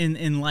reiterate,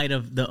 in light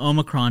of the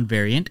Omicron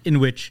variant, in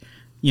which,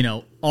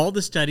 all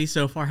the studies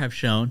so far have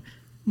shown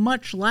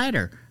much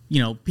lighter.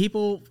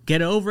 People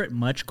get over it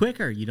much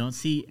quicker. You don't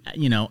see,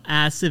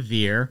 as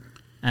severe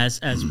as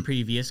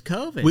previous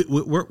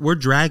COVID. We're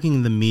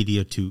dragging the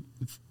media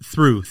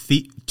through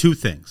two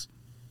things.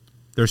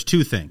 There's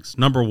two things.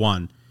 Number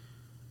one,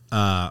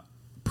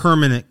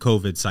 permanent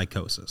COVID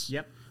psychosis.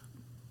 Yep.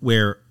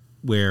 Where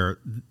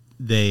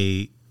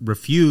they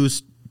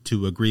refuse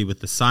to agree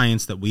with the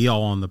science that we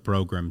all on the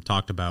program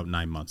talked about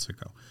 9 months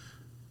ago.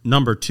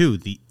 Number two,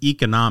 the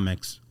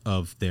economics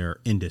of their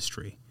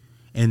industry.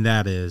 And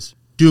that is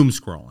doom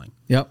scrolling.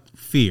 Yep.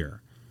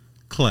 Fear.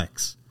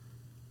 Clicks.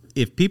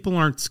 If people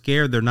aren't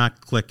scared, they're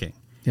not clicking.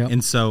 Yep.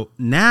 And so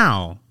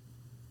now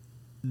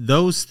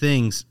those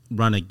things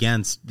run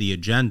against the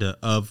agenda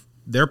of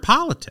their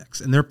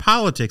politics, and their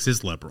politics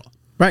is liberal.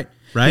 Right.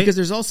 Right? Because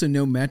there's also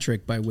no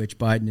metric by which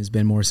Biden has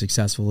been more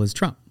successful as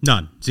Trump.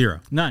 None.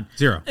 Zero.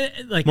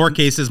 Like more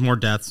cases, more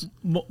deaths.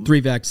 3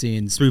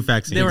 vaccines.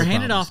 They were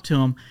handed off to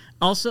him.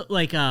 Also,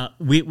 like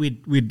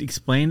we'd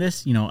explain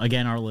this.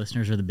 Again, our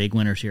listeners are the big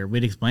winners here.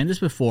 We'd explained this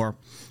before.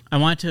 I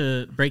want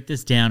to break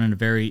this down in a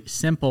very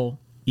simple,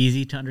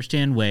 easy to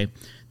understand way.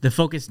 The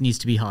focus needs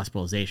to be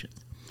hospitalizations.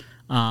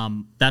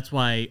 That's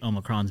why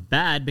Omicron's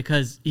bad,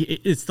 because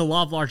it's the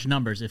law of large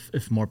numbers.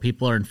 If more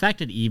people are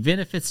infected, even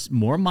if it's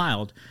more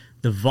mild,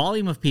 the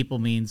volume of people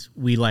means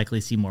we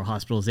likely see more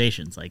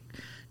hospitalizations. Like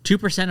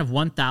 2% of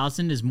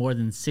 1,000 is more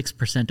than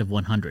 6% of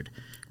 100.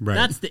 Right.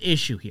 That's the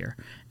issue here.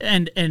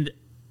 And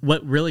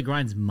what really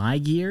grinds my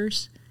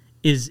gears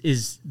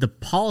is the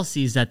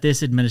policies that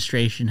this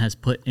administration has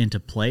put into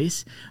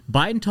place.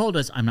 Biden told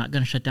us, I'm not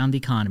going to shut down the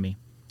economy.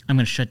 I'm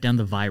going to shut down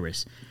the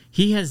virus.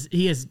 He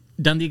has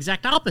done the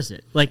exact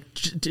opposite. Like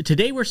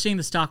today we're seeing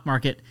the stock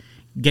market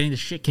getting the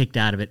shit kicked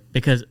out of it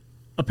because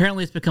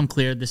apparently it's become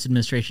clear this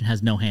administration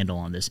has no handle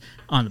on this.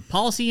 On the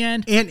policy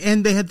end.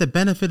 And they had the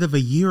benefit of a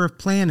year of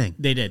planning.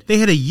 They did. They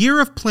had a year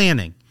of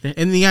planning.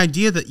 And the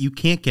idea that you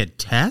can't get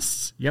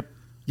tests? Yep.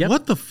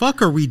 What the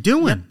fuck are we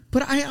doing? Yep.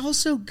 But I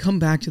also come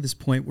back to this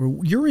point where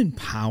you're in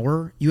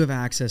power, you have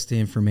access to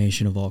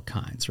information of all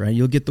kinds, right?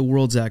 You'll get the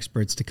world's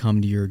experts to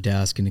come to your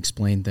desk and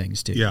explain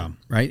things to you,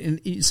 right?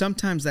 And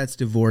sometimes that's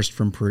divorced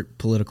from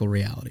political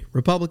reality.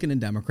 Republican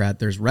and Democrat,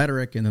 there's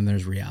rhetoric and then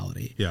there's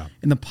reality. Yeah.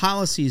 And the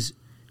policies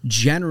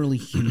generally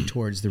hew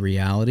towards the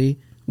reality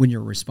when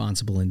you're a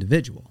responsible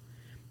individual.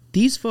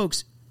 These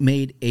folks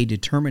made a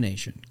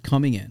determination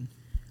coming in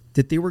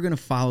that they were going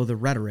to follow the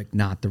rhetoric,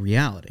 not the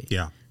reality.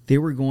 Yeah. They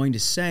were going to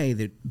say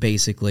that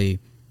basically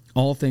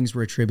all things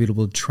were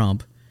attributable to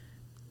Trump.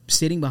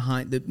 Sitting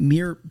behind, the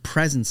mere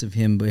presence of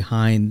him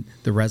behind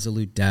the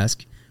Resolute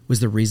desk was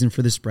the reason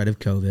for the spread of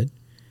COVID.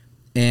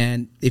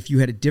 And if you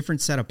had a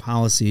different set of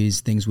policies,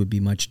 things would be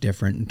much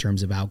different in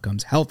terms of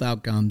outcomes, health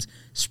outcomes,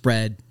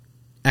 spread,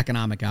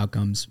 economic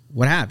outcomes,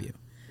 what have you.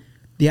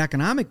 The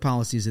economic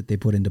policies that they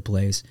put into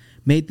place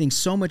made things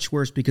so much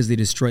worse because they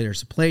destroyed our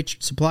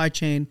supply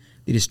chain,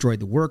 they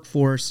destroyed the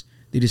workforce,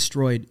 they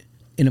destroyed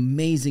an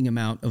amazing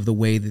amount of the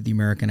way that the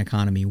American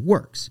economy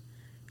works.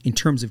 In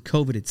terms of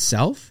COVID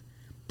itself,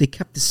 they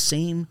kept the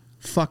same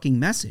fucking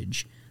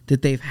message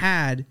that they've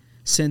had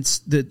since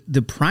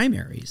the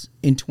primaries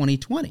in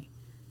 2020,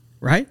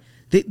 right?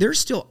 They're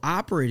still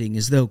operating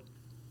as though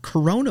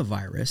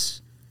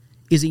coronavirus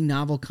is a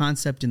novel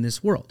concept in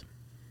this world.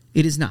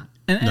 It is not.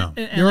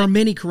 There are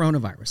many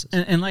coronaviruses.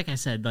 And like I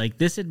said, like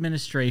this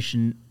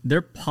administration,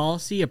 their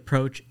policy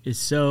approach is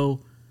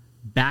so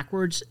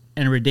backwards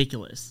and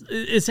ridiculous.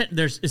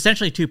 There's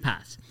essentially two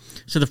paths.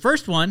 So the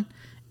first one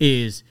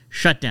is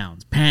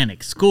shutdowns,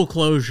 panic, school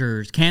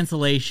closures,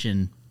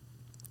 cancellation.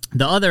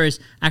 The other is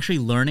actually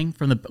learning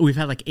from we've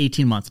had like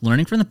 18 months,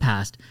 learning from the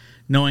past,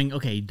 knowing,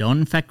 okay, don't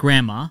infect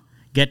grandma,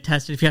 get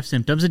tested if you have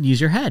symptoms, and use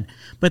your head.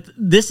 But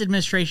this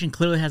administration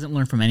clearly hasn't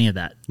learned from any of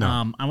that.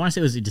 No. I want to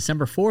say it was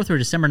December 4th or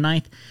December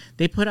 9th.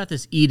 They put out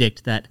this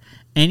edict that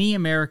any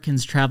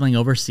Americans traveling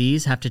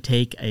overseas have to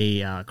take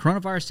a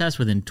coronavirus test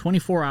within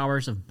 24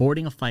 hours of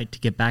boarding a flight to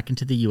get back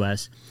into the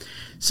U.S.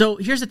 So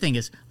here's the thing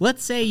is,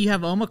 let's say you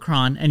have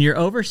Omicron and you're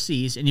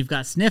overseas and you've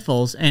got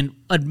sniffles, and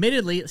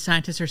admittedly,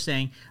 scientists are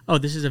saying, oh,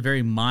 this is a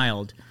very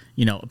mild,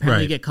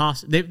 apparently you get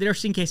coughs. They're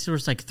seeing cases where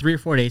it's like 3 or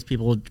 4 days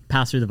people will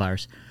pass through the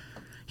virus.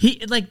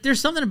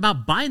 There's something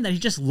about Biden that he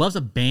just loves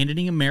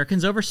abandoning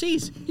Americans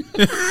overseas.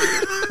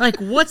 Like,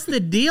 what's the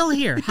deal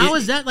here? How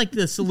is that like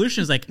the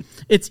solution? Is like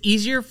it's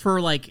easier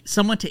for like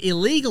someone to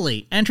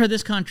illegally enter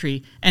this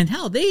country, and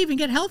hell, they even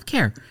get health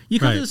care. You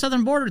come to the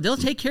southern border, they'll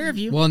take care of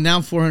you. Well, now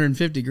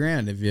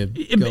 $450,000 if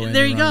you go in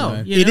there you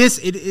go. It is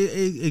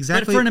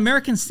exactly. But for an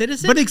American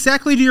citizen, but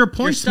exactly to your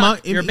point,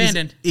 Smug. You're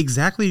abandoned.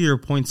 Exactly to your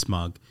point,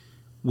 Smug.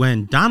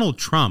 When Donald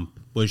Trump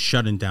was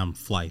shutting down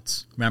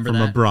flights from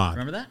abroad.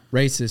 Remember that?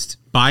 Racist.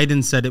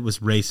 Biden said it was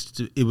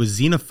racist. It was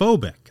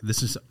xenophobic.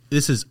 This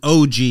is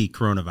OG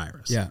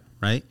coronavirus. Yeah.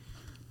 Right?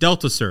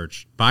 Delta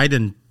surge.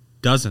 Biden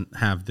doesn't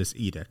have this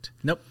edict.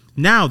 Nope.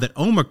 Now that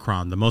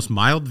Omicron, the most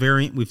mild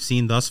variant we've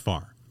seen thus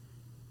far,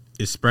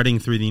 is spreading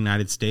through the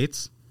United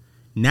States,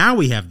 now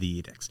we have the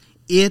edicts.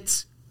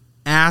 It's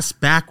ass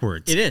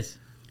backwards. It is.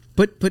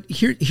 But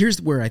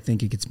here's where I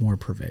think it gets more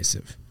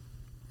pervasive.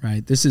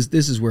 Right. This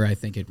is where I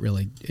think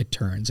it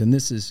turns, and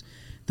this is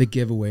the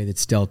giveaway that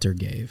Stelter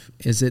gave.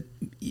 Is it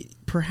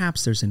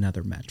perhaps there's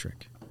another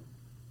metric,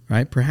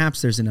 right?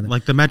 Perhaps there's another,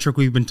 like the metric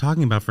we've been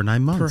talking about for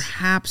 9 months.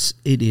 Perhaps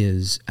it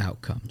is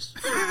outcomes.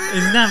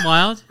 Isn't that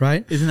wild?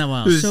 Right? Isn't that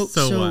wild?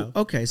 So wild.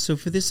 Okay, so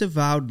for this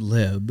avowed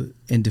lib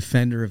and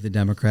defender of the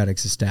Democratic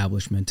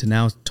establishment to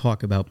now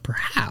talk about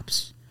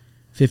perhaps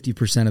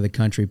 50% of the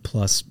country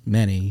plus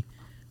many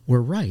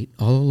were right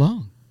all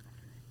along,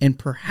 and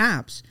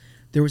perhaps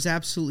there was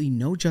absolutely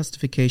no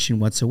justification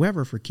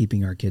whatsoever for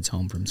keeping our kids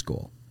home from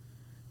school.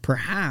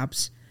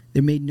 Perhaps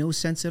it made no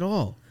sense at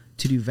all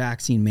to do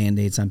vaccine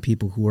mandates on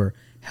people who are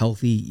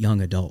healthy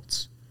young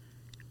adults.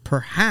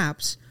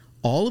 Perhaps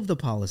all of the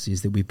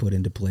policies that we put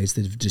into place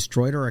that have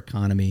destroyed our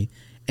economy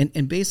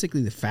and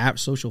basically the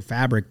social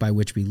fabric by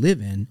which we live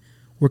in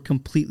were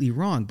completely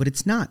wrong. But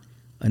it's not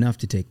enough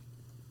to take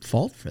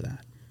fault for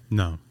that.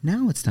 No.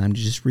 Now it's time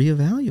to just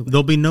reevaluate.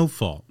 There'll be no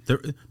fault.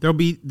 There'll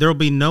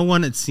be no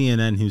one at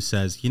CNN who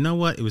says, you know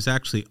what, it was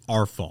actually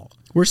our fault.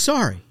 We're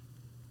sorry.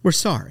 We're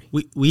sorry.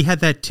 We had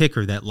that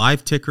ticker, that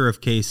live ticker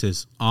of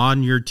cases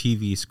on your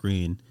TV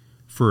screen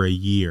for a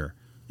year.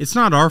 It's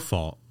not our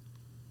fault.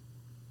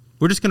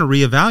 We're just going to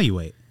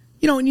reevaluate.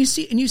 And you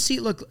see,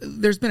 look,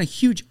 there's been a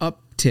huge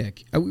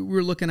uptick. We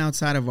were looking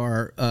outside of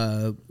our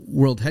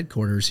world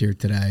headquarters here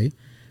today,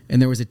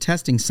 and there was a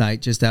testing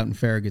site just out in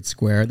Farragut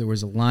Square. There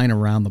was a line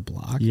around the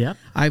block. Yep.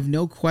 I have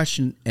no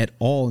question at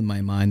all in my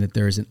mind that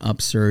there is an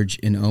upsurge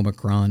in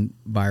Omicron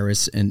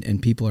virus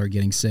and people are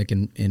getting sick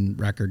in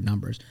record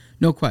numbers.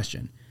 No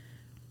question.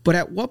 But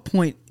at what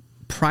point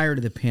prior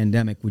to the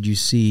pandemic would you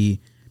see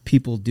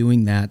people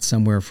doing that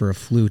somewhere for a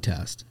flu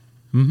test?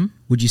 Mm-hmm.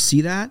 Would you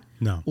see that?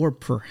 No. Or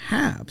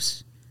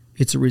perhaps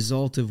it's a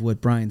result of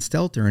what Brian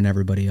Stelter and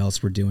everybody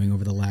else were doing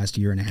over the last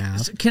year and a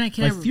half. So can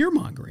I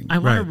fear-mongering. I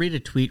want to read a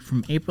tweet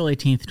from April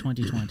 18th,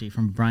 2020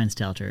 from Brian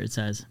Stelter. It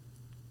says,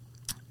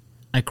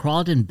 I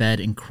crawled in bed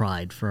and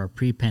cried for our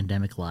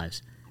pre-pandemic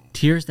lives,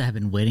 tears that have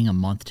been waiting a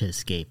month to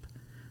escape.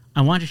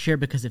 I want to share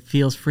because it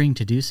feels freeing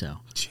to do so.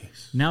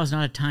 Jeez. Now is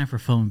not a time for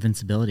faux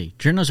invincibility.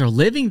 Journalists are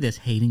living this,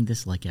 hating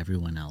this like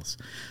everyone else.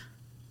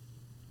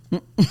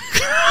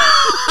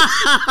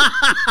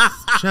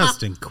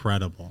 Just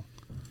incredible.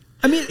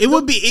 I mean, it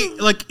would be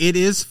it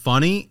is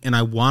funny, and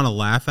I want to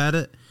laugh at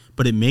it,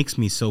 but it makes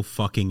me so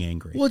fucking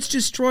angry. Well, it's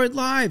destroyed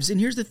lives, and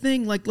here's the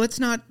thing: like, let's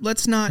not.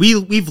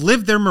 We've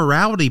lived their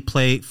morality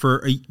play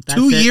for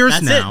 2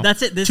 years now.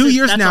 That's it. 2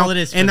 years now, all it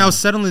is. And now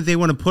suddenly they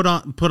want to put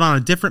on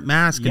a different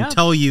mask and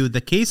tell you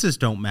the cases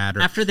don't matter.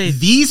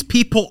 These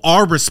people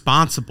are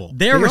responsible.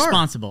 They're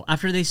responsible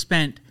after they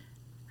spent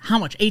how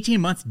much?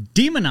 18 months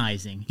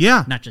demonizing.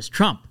 Yeah. Not just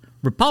Trump,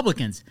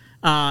 Republicans,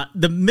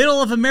 the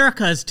middle of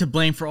America is to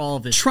blame for all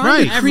of this.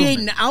 Trying to create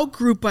an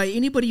outgroup by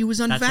anybody who was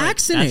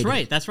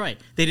unvaccinated. That's right.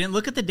 They didn't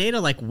look at the data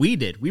like we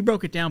did. We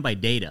broke it down by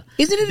data.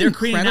 Isn't it They're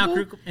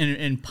incredible? creating an outgroup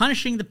and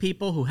punishing the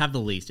people who have the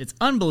least. It's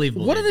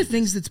unbelievable. One of the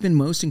things that's been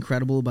most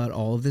incredible about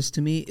all of this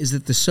to me is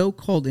that the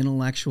so-called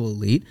intellectual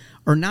elite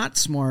are not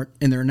smart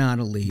and they're not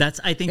elite. That's,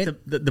 I think,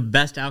 the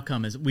best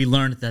outcome is we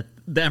learned that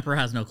the emperor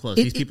has no clothes.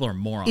 These people are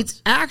morons.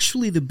 It's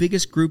actually the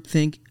biggest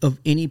groupthink of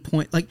any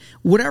point. Like,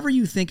 whatever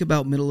you think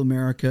about middle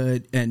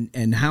America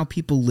and how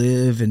people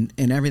live and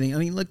everything, I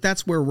mean, look,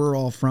 that's where we're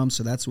all from,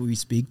 so that's what we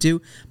speak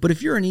to. But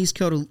if you're an East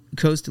Coast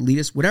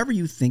elitist, whatever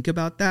you think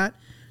about that,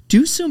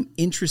 do some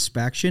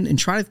introspection and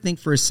try to think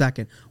for a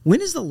second.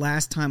 When is the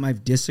last time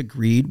I've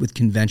disagreed with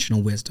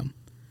conventional wisdom?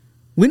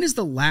 When is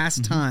the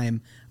last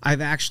time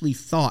I've actually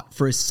thought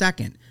for a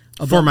second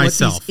about what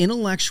these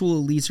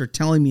intellectual elites are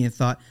telling me and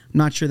thought, I'm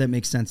not sure that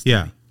makes sense to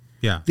me.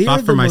 Yeah, They thought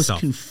are for the myself. most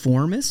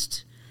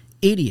conformist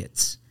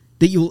idiots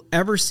that you'll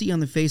ever see on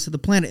the face of the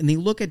planet. And they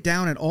look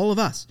down at all of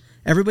us.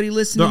 Everybody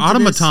listening They're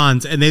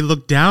automatons, and they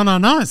look down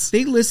on us.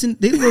 They look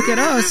at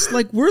us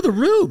like we're the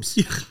rubes.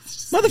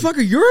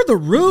 Motherfucker, you're the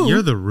rube.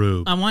 You're the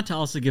rube. I want to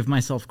also give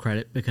myself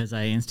credit because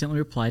I instantly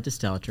replied to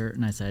Stelter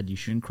and I said, you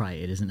shouldn't cry.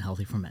 It isn't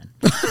healthy for men.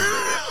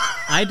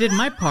 I did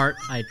my part.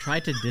 I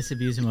tried to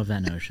disabuse him of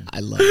that notion. I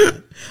love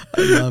that.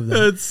 I love that.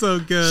 That's so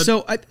good.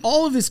 So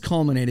all of this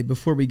culminated,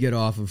 before we get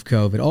off of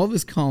COVID, all of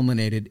this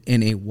culminated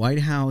in a White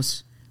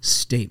House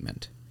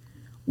statement,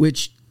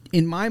 which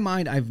in my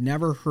mind, I've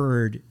never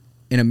heard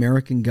an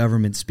American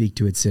government speak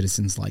to its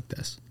citizens like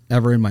this,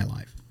 ever in my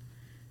life.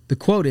 The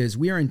quote is,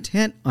 "We are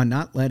intent on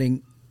not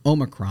letting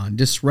Omicron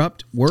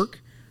disrupt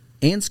work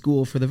and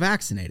school for the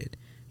vaccinated.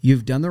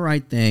 You've done the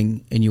right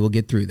thing and you will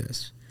get through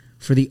this.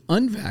 For the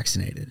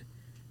unvaccinated,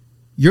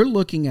 you're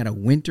looking at a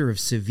winter of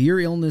severe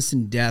illness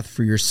and death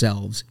for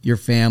yourselves, your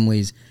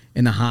families,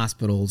 and the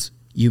hospitals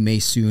you may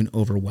soon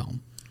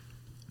overwhelm."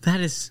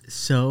 That is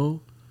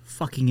so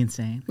fucking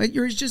insane. Like,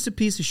 you're just a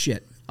piece of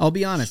shit. I'll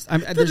be honest.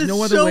 There's is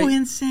no other so way.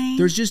 insane.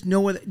 There's just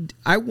no other.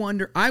 I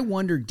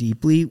wonder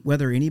deeply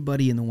whether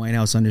anybody in the White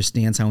House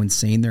understands how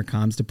insane their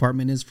comms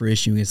department is for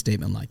issuing a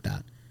statement like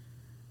that.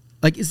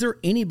 Like, is there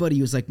anybody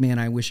who's like, man,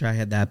 I wish I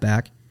had that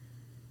back?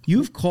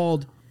 You've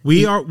called.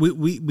 We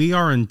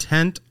are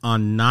intent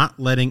on not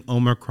letting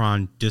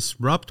Omicron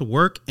disrupt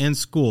work and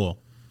school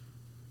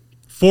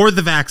for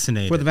the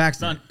vaccinated. For the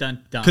vaccinated.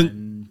 Dun, dun,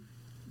 dun.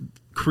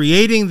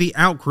 Creating the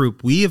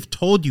outgroup we have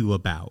told you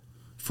about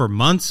for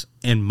months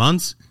and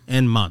months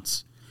and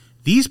months.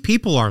 These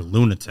people are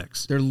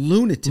lunatics. They're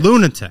lunatics.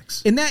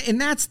 Lunatics. And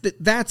that's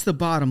the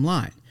bottom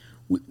line.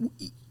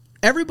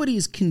 Everybody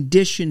is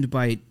conditioned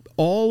by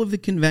all of the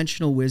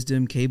conventional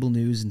wisdom, cable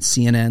news, and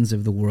CNNs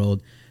of the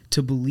world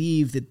to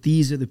believe that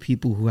these are the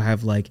people who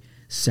have like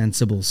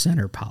sensible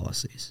center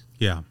policies.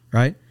 Yeah.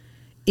 Right?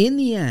 In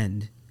the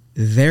end,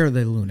 they're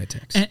the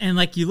lunatics. And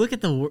like, you look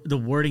at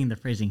the wording and the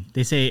phrasing.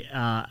 They say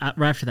right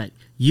after that,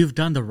 you've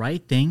done the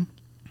right thing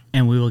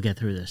and we will get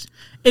through this.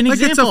 An like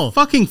example, it's a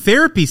fucking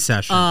therapy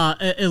session.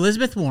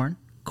 Elizabeth Warren,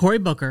 Cory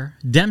Booker,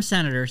 Dem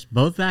senators,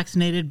 both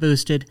vaccinated,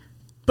 boosted,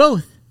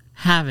 both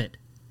have it.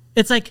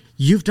 It's like,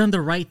 you've done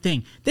the right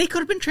thing. They could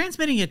have been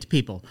transmitting it to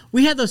people.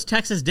 We had those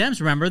Texas Dems,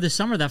 remember, this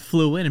summer that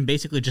flew in and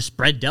basically just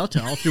spread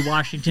Delta all through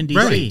Washington,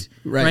 D.C.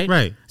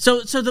 Right.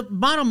 So the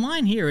bottom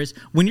line here is,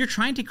 when you're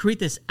trying to create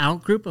this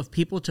outgroup of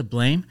people to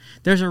blame,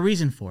 there's a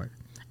reason for it.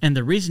 And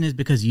the reason is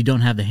because you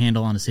don't have the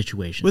handle on the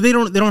situation. Well, they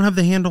don't have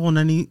the handle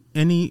in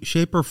any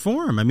shape or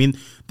form. I mean,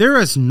 there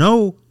is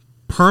no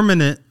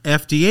permanent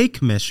FDA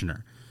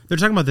commissioner. They're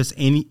talking about this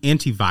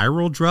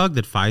antiviral drug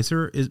that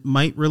Pfizer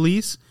might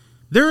release.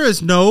 There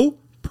is no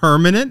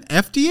permanent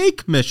FDA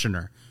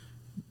commissioner.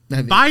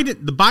 The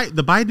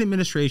Biden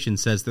administration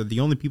says they're the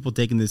only people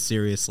taking this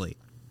seriously,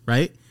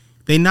 right?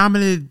 They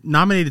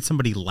nominated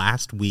somebody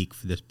last week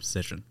for this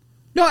position.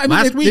 No, I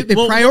mean, they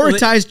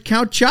prioritized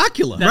Count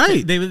Chocula.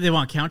 Right. They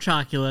want Count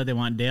Chocula. They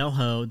want Dale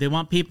Ho. They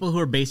want people who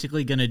are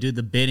basically going to do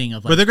the bidding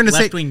of But they're gonna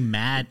say- left-wing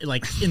mad,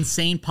 like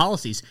insane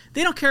policies.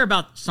 They don't care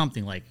about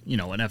something like, an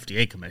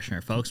FDA commissioner,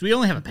 folks. We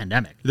only have a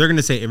pandemic. They're going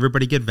to say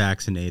everybody get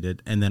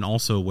vaccinated and then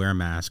also wear a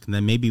mask and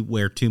then maybe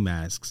wear 2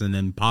 masks and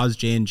then pause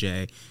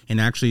J&J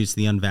and actually it's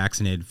the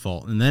unvaccinated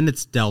fault. And then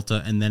it's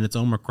Delta and then it's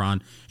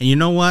Omicron. And you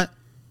know what?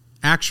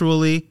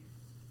 Actually,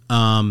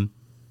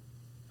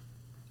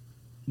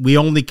 we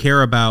only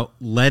care about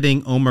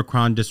letting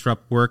Omicron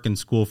disrupt work and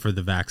school for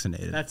the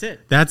vaccinated. That's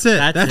it. That's it.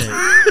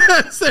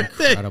 That's it.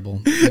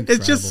 Incredible.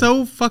 It's just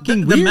so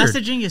fucking the weird.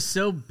 messaging is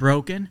so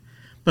broken.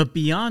 But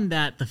beyond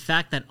that, the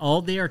fact that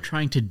all they are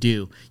trying to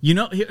do,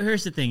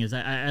 here's the thing: is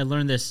I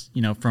learned this,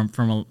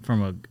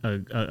 from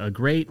a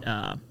great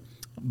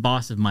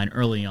boss of mine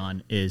early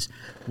on. Is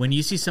when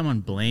you see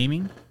someone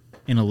blaming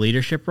in a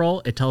leadership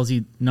role, it tells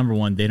you, number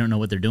one, they don't know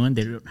what they're doing.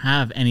 They don't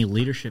have any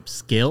leadership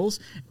skills.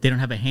 They don't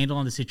have a handle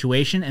on the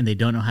situation, and they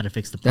don't know how to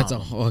fix the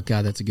problem.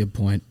 That's a good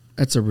point.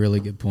 That's a really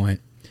good point.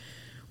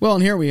 Well,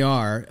 and here we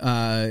are.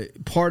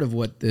 Part of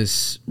what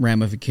this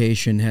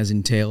ramification has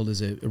entailed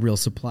is a real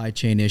supply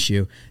chain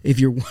issue. If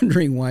you're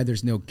wondering why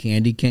there's no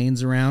candy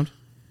canes around,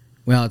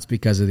 well, it's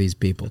because of these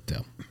people,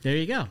 too. There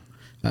you go.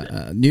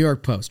 New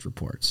York Post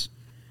reports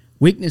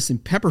weakness in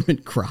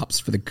peppermint crops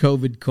for the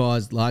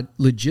COVID-caused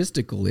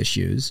logistical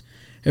issues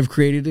have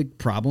created a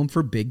problem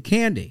for Big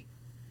Candy.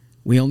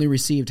 We only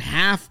received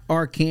half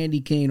our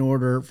candy cane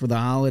order for the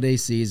holiday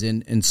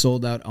season and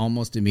sold out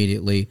almost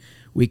immediately.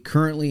 We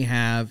currently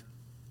have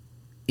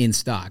in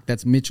stock.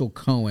 That's Mitchell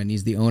Cohen.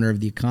 He's the owner of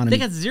the Economy. They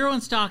got zero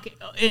in stock.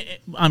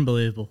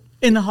 Unbelievable.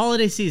 In the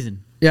holiday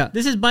season. Yeah.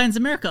 This is Biden's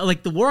America.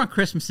 Like, the war on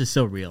Christmas is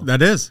so real.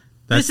 That is.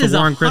 That's this the is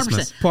war on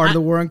Christmas. Part of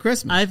the war on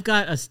Christmas. I've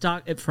got a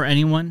stock for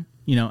anyone.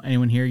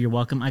 Anyone here, you're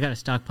welcome. I got a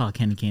stockpile of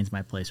candy canes in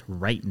my place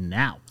right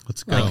now.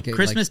 Let's go.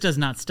 Christmas does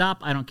not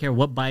stop. I don't care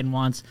what Biden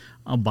wants.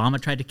 Obama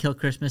tried to kill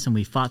Christmas, and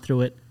we fought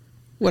through it.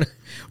 What a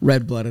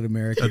red-blooded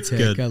American That's take.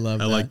 good. I love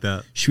that. I like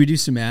that. Should we do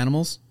some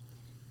animals?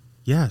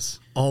 Yes.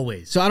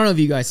 Always. So I don't know if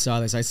you guys saw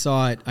this. I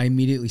saw it. I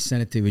immediately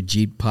sent it to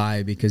Ajit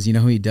Pai because you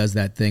know he does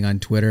that thing on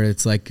Twitter.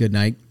 It's like good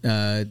night,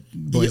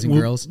 boys and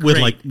girls. With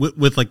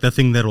the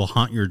thing that will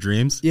haunt your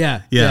dreams.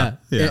 Yeah. Yeah.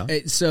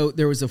 So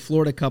there was a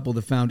Florida couple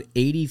that found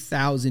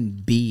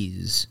 80,000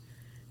 bees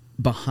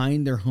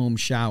behind their home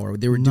shower.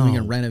 They were doing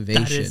a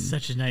renovation. That is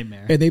such a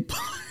nightmare.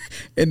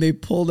 And they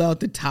pulled out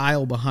the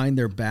tile behind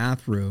their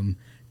bathroom,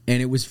 and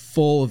it was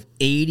full of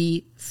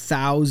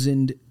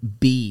 80,000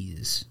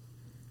 bees.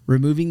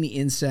 Removing the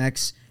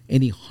insects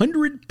and the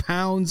 100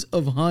 pounds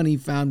of honey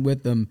found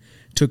with them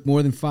took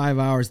more than 5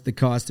 hours at the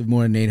cost of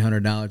more than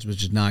 $800,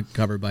 which is not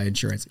covered by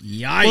insurance.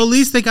 Yikes. Well, at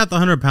least they got the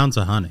 100 pounds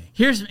of honey.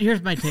 Here's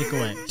my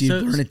takeaway. Do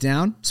you burn it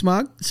down,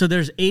 Smug? So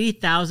there's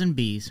 80,000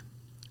 bees,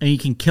 and you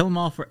can kill them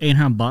all for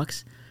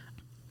 $800.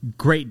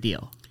 Great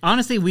deal.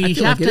 Honestly, we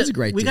got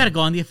to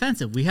go on the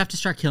offensive. We have to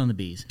start killing the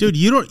bees. Dude,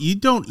 you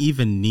don't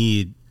even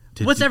need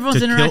to. What's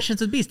everyone's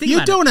interactions with bees? Think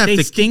about it.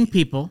 They sting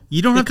people.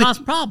 You don't have to cause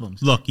to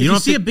problems. Look, if you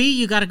see a bee,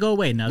 you got to go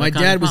away. Now, my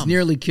dad was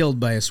nearly killed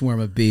by a swarm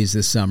of bees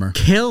this summer.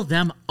 Kill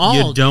them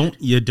all.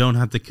 You don't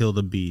have to kill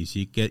the bees.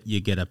 You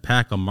get a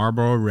pack of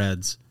Marlboro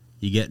Reds.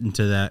 You get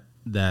into that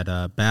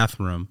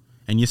bathroom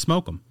and you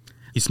smoke them.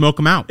 You smoke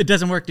them out. It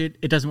doesn't work, dude.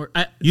 It doesn't work.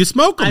 You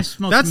smoke them. I've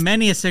smoked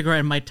many a cigarette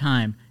in my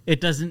time. It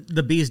doesn't.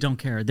 The bees don't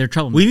care. They're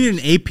troublemakers. We need an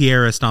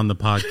apiarist on the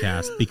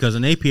podcast because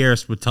an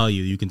apiarist would tell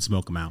you can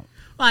smoke them out.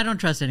 Well, I don't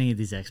trust any of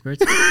these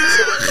experts.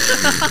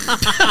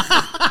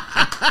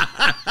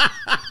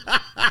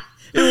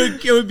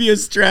 It would be a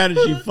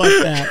strategy. Fuck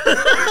that.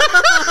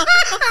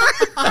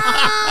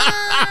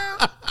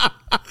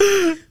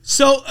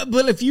 So,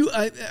 but if you,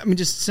 I'm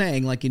just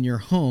saying, like in your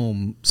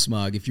home,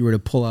 Smug, if you were to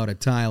pull out a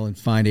tile and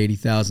find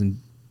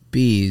 80,000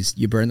 bees,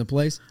 you burn the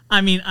place?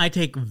 I mean, I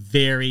take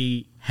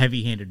very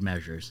heavy-handed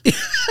measures.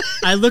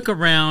 I look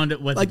around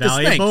at what's like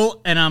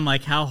valuable, and I'm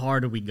like, how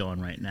hard are we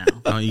going right now?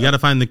 Oh, you got to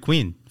find the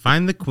queen.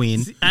 Find the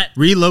queen.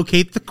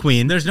 Relocate the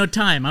queen. There's no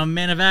time. I'm a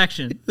man of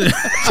action. So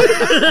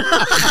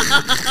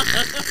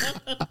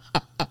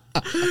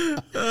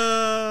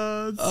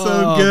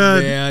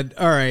good. Man.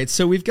 All right,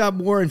 so we've got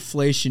more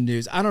inflation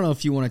news. I don't know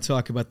if you want to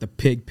talk about the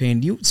pig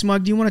painting.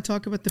 Smug, do you want to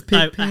talk about the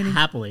pig painting?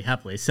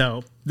 Happily.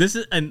 So this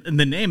is, and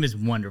the name is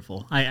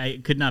wonderful.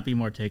 I could not be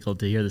more tickled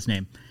to hear this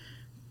name.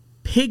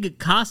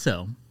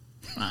 Picasso,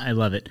 I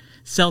love it,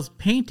 sells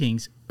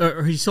paintings,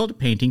 or he sold a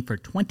painting for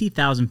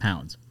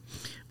 £20,000.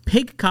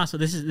 Picasso,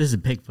 this is a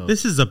pig, folks.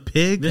 This is a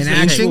pig? An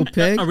actual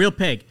pig? A real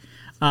pig.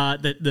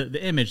 The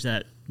image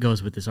that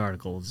goes with this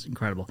article is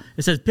incredible.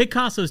 It says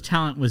Picasso's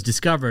talent was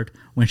discovered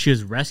when she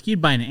was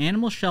rescued by an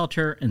animal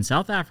shelter in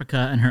South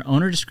Africa, and her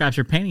owner describes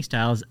her painting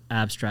style as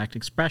abstract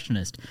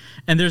expressionist.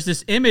 And there's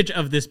this image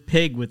of this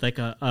pig with like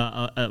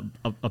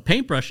a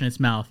paintbrush in its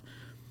mouth,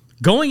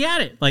 going at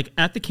it, like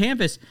at the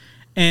canvas.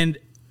 And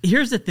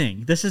here's the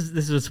thing: this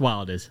is what's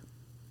wild is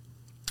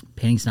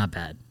painting's not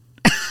bad.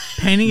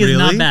 Painting is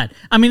not bad.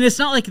 I mean, it's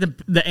not like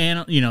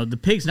the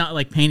pig's not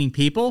like painting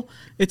people.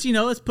 It's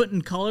it's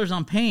putting colors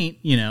on paint.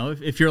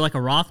 If you're like a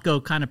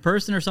Rothko kind of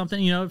person or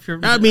something, if you're.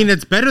 I mean,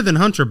 it's better than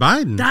Hunter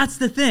Biden. That's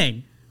the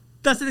thing.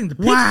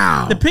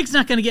 The pig's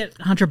not going to get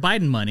Hunter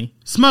Biden money.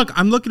 Smug,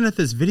 I'm looking at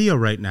this video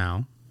right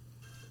now.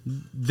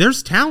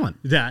 There's talent.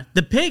 Yeah,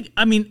 the pig.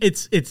 I mean,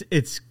 it's.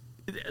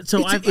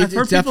 So I've heard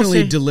people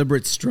definitely say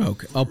deliberate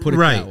stroke. I'll put it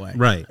that way.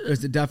 Right.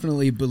 It's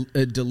definitely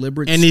a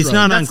deliberate and stroke. He's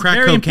not on crack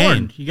cocaine.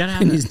 Important. You gotta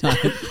have and he's not.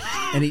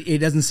 And he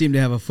doesn't seem to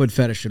have a foot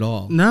fetish at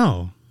all.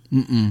 No.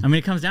 Mm-mm. I mean,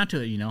 it comes down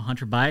to it.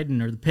 Hunter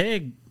Biden or the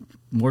pig,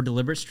 more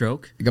deliberate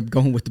stroke. I'm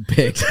going with the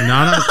pig.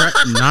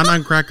 not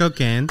on crack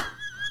cocaine.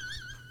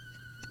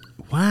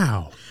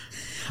 Wow.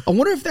 I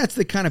wonder if that's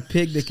the kind of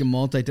pig that can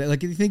multitask. Like,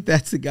 do you think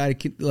that's the guy that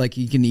can,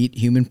 he can eat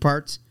human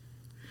parts?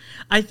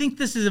 I think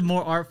this is a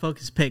more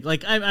art-focused pig.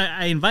 Like,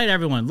 I invite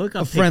everyone, look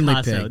up a friendly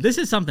Picasso. pig. This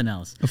is something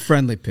else. A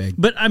friendly pig.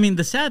 But, I mean,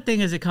 the sad thing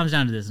is it comes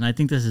down to this, and I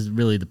think this is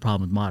really the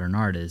problem with modern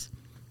art is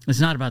it's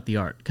not about the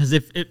art. Because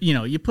if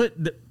you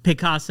put the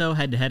Picasso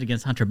head-to-head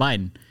against Hunter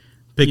Biden,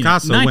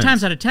 Picasso 9 wins.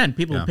 times out of 10,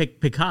 people will pick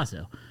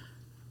Picasso.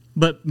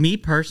 But me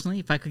personally,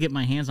 if I could get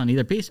my hands on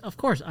either piece, of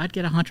course, I'd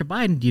get a Hunter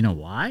Biden. Do you know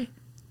why?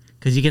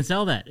 Because you can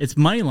sell that. It's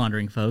money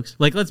laundering, folks.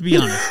 Like, let's be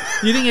honest.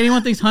 You think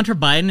anyone thinks Hunter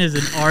Biden is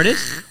an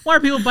artist? Why are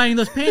people buying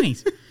those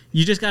paintings?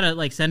 You just got to,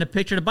 like, send a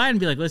picture to Biden and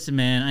be like, listen,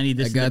 man, I need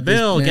this in the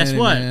bill. Guess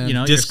what? Man. You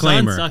know,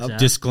 disclaimer. Your son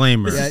sucks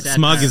Disclaimer.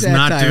 Smug is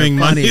not doing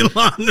money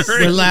laundering.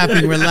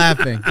 We're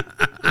laughing.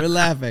 I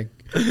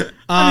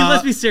mean,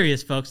 let's be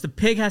serious, folks. The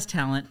pig has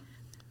talent.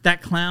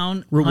 That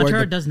clown,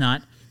 Hunter, does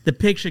not. The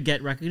pig should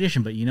get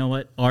recognition, but you know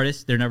what?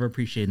 Artists, they're never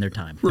appreciating their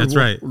time. That's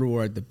right.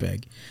 Reward the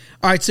pig.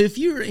 All right, so if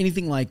you're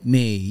anything like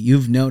me,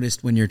 you've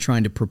noticed when you're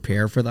trying to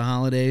prepare for the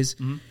holidays,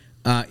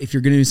 if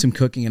you're going to do some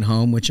cooking at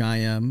home, which I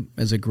am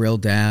as a grill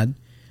dad,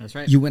 that's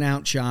right. You went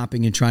out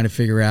shopping and trying to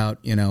figure out,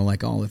 you know,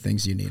 like all the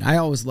things you need. I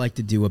always like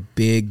to do a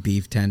big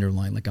beef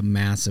tenderloin, like a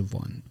massive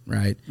one,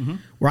 right? Mm-hmm.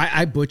 Where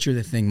I butcher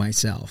the thing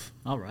myself.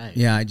 All right.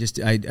 Yeah, I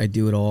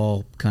do it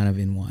all kind of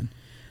in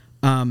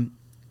one.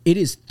 It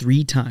is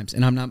 3 times,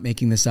 and I'm not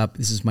making this up.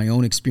 This is my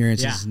own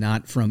experience. Yeah. This is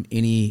not from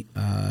any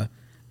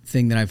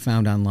thing that I've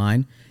found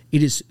online.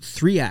 It is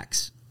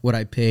 3x what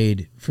I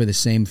paid for the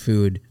same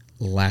food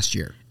last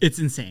year. It's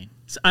insane.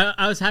 So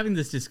I was having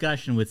this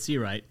discussion with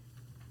Seawright.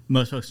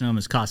 Most folks know him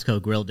as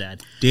Costco Grill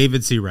Dad.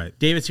 David Seawright.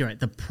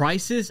 The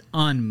prices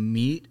on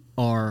meat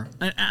are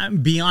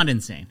beyond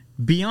insane.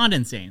 Beyond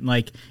insane.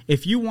 Like,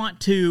 if you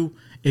want to,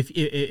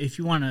 if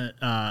you want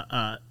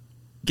to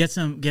get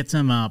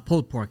some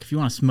pulled pork, if you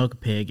want to smoke a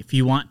pig, if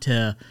you want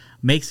to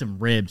make some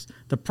ribs,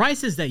 the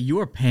prices that you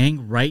are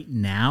paying right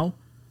now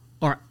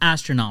are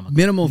astronomical.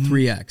 Minimal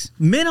 3x.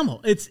 Minimal.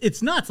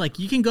 It's nuts. Like,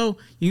 you can go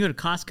to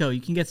Costco,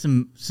 you can get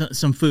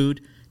some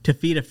food to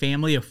feed a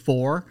family of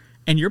 4,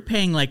 and you're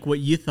paying like what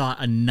you thought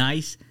a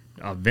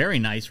very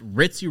nice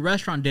ritzy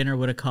restaurant dinner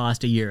would have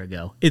cost a year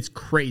ago. It's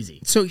crazy.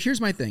 So here's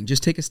my thing.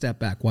 Just take a step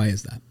back. Why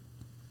is that?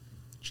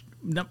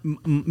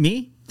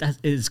 Me?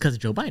 It's because of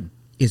Joe Biden.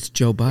 It's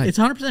Joe Biden. It's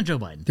 100% Joe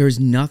Biden. There's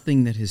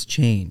nothing that has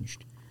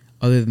changed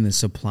other than the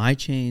supply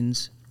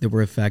chains that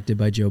were affected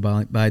by Joe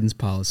Biden's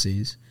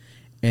policies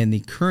and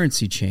the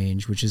currency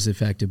change, which is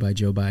affected by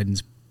Joe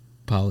Biden's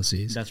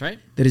policies. That's right.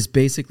 That has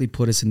basically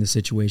put us in the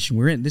situation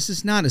we're in. This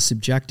is not a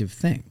subjective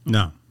thing.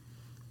 No.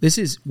 This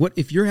is what,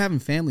 if you're having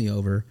family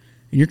over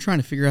and you're trying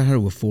to figure out how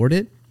to afford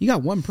it, you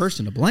got one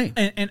person to blame.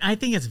 And I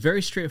think it's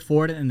very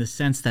straightforward in the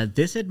sense that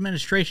this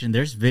administration,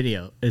 there's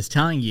video, is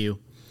telling you,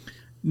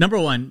 number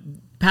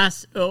one,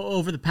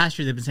 over the past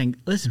year, they've been saying,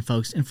 listen,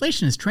 folks,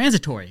 inflation is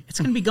transitory. It's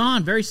going to be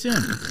gone very soon.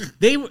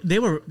 They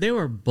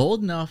were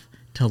bold enough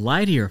to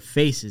lie to your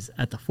faces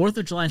at the 4th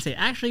of July and say,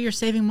 actually, you're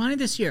saving money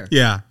this year.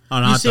 Yeah,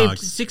 on hot dogs. You saved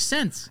 6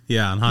 cents.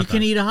 Yeah, on hot dogs. You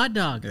can eat a hot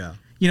dog. Yeah.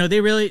 You know,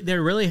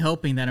 they're really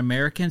hoping that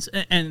Americans,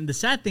 and the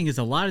sad thing is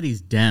a lot of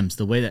these Dems,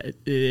 the way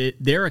that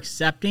they're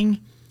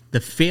accepting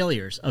the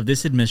failures of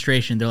this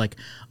administration, they're like,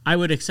 I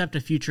would accept a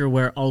future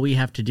where all we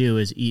have to do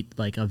is eat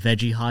like a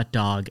veggie hot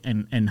dog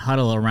and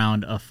huddle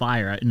around a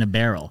fire in a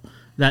barrel.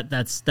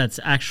 That's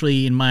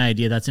actually, in my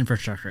idea, that's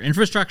infrastructure.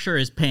 Infrastructure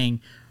is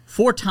paying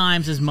 4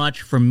 times as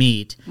much for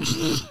meat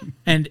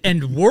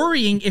and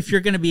worrying if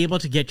you're going to be able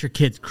to get your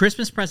kids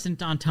Christmas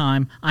present on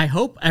time. I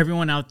hope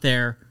everyone out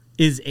there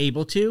is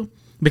able to.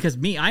 Because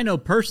I know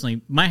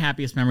personally, my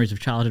happiest memories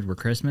of childhood were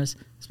Christmas,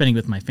 spending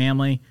with my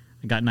family.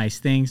 I got nice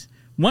things.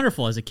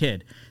 Wonderful as a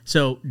kid.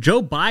 So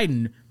Joe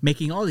Biden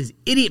making all these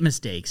idiot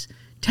mistakes,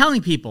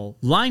 telling people,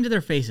 lying to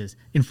their faces,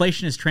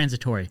 inflation is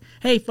transitory.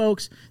 Hey,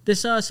 folks,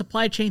 this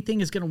supply chain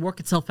thing is going to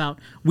work itself out.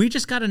 We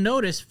just got a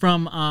notice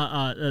from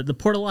the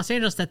Port of Los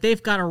Angeles that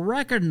they've got a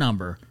record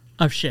number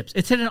of ships.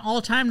 It's hit an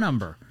all-time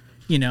number.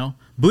 You know,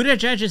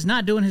 Buttigieg is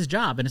not doing his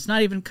job, and it's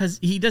not even because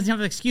he doesn't have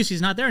an excuse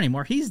he's not there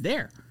anymore. He's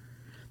there.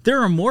 There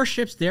are more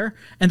ships there,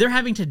 and they're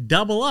having to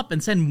double up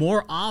and send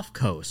more off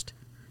coast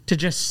to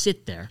just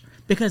sit there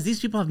because these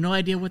people have no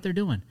idea what they're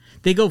doing.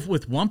 They go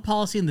with one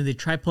policy and then they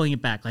try pulling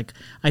it back. Like,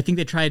 I think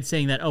they tried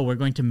saying that, we're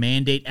going to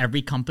mandate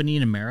every company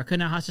in America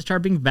now has to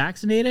start being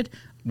vaccinated.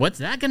 What's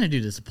that going to do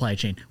to the supply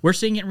chain? We're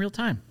seeing it in real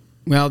time.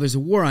 Well, there's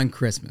a war on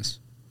Christmas.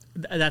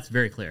 That's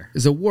very clear.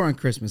 There's a war on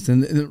Christmas.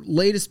 And the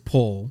latest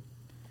poll,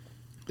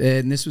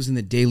 and this was in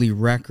the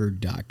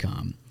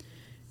dailyrecord.com,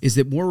 is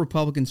that more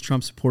Republicans,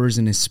 Trump supporters,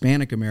 and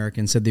Hispanic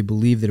Americans said they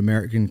believe that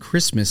American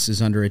Christmas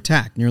is under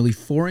attack. Nearly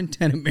 4 in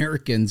 10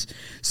 Americans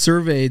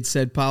surveyed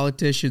said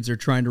politicians are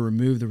trying to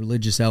remove the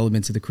religious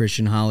elements of the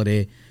Christian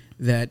holiday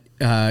that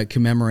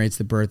commemorates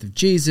the birth of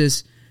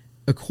Jesus,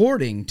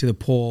 according to the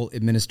poll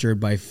administered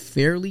by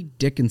Fairleigh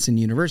Dickinson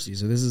University.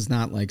 So this is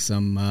not like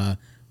some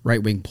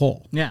right-wing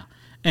poll. Yeah,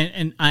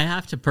 and I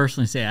have to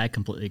personally say I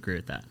completely agree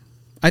with that.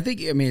 I think,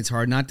 it's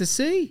hard not to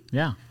see.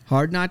 Yeah.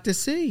 Hard not to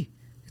see.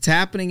 It's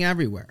happening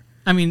everywhere.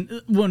 I mean,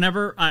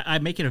 whenever I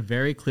make it a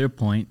very clear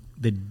point,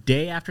 the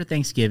day after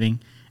Thanksgiving,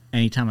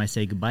 anytime I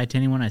say goodbye to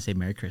anyone, I say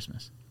Merry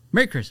Christmas.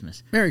 Merry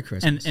Christmas. Merry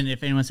Christmas. And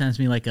if anyone sends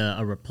me like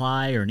a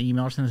reply or an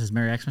email or something that says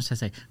Merry Xmas, I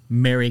say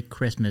Merry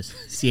Christmas,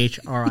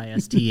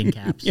 CHRIST in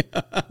caps.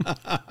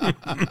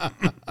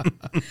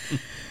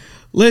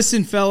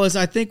 Listen, fellas,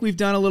 I think we've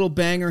done a little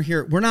banger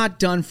here. We're not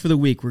done for the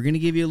week. We're going to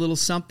give you a little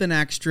something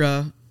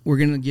extra we're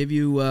going to give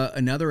you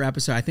another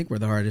episode. I think we're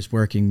the hardest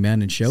working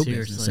men in show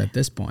business at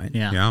this point.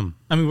 Yeah.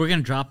 I mean, we're going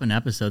to drop an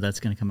episode that's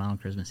going to come out on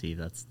Christmas Eve.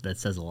 That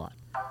says a lot.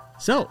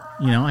 So,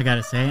 I got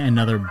to say,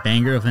 another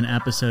banger of an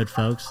episode,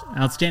 folks.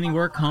 Outstanding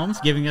work, Holmes,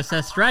 giving us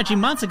that strategy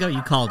months ago.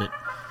 You called it.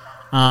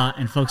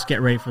 And folks,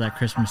 get ready for that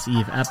Christmas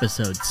Eve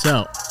episode.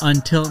 So,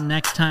 until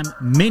next time,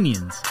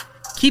 minions,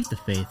 keep the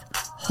faith,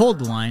 hold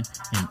the line,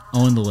 and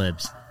own the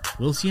libs.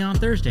 We'll see you on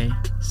Thursday.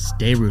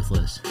 Stay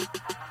ruthless.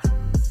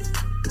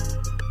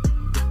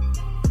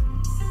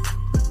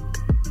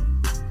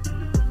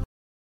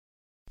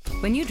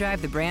 When you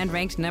drive the brand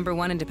ranked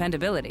 #1 in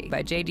dependability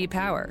by J.D.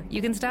 Power,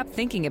 you can stop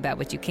thinking about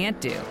what you can't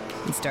do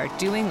and start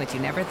doing what you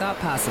never thought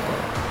possible.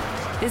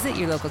 Visit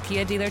your local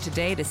Kia dealer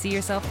today to see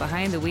yourself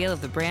behind the wheel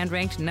of the brand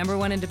ranked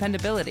 #1 in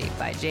dependability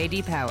by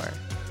J.D. Power.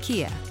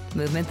 Kia,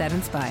 movement that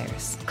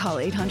inspires. Call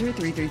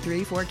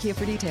 800-333-4KIA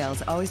for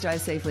details. Always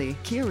drive safely.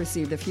 Kia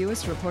received the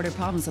fewest reported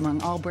problems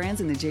among all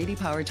brands in the J.D.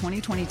 Power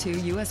 2022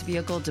 U.S.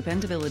 Vehicle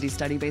Dependability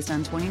Study based on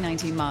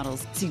 2019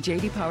 models. See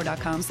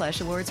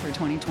jdpower.com/awards for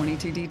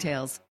 2022 details.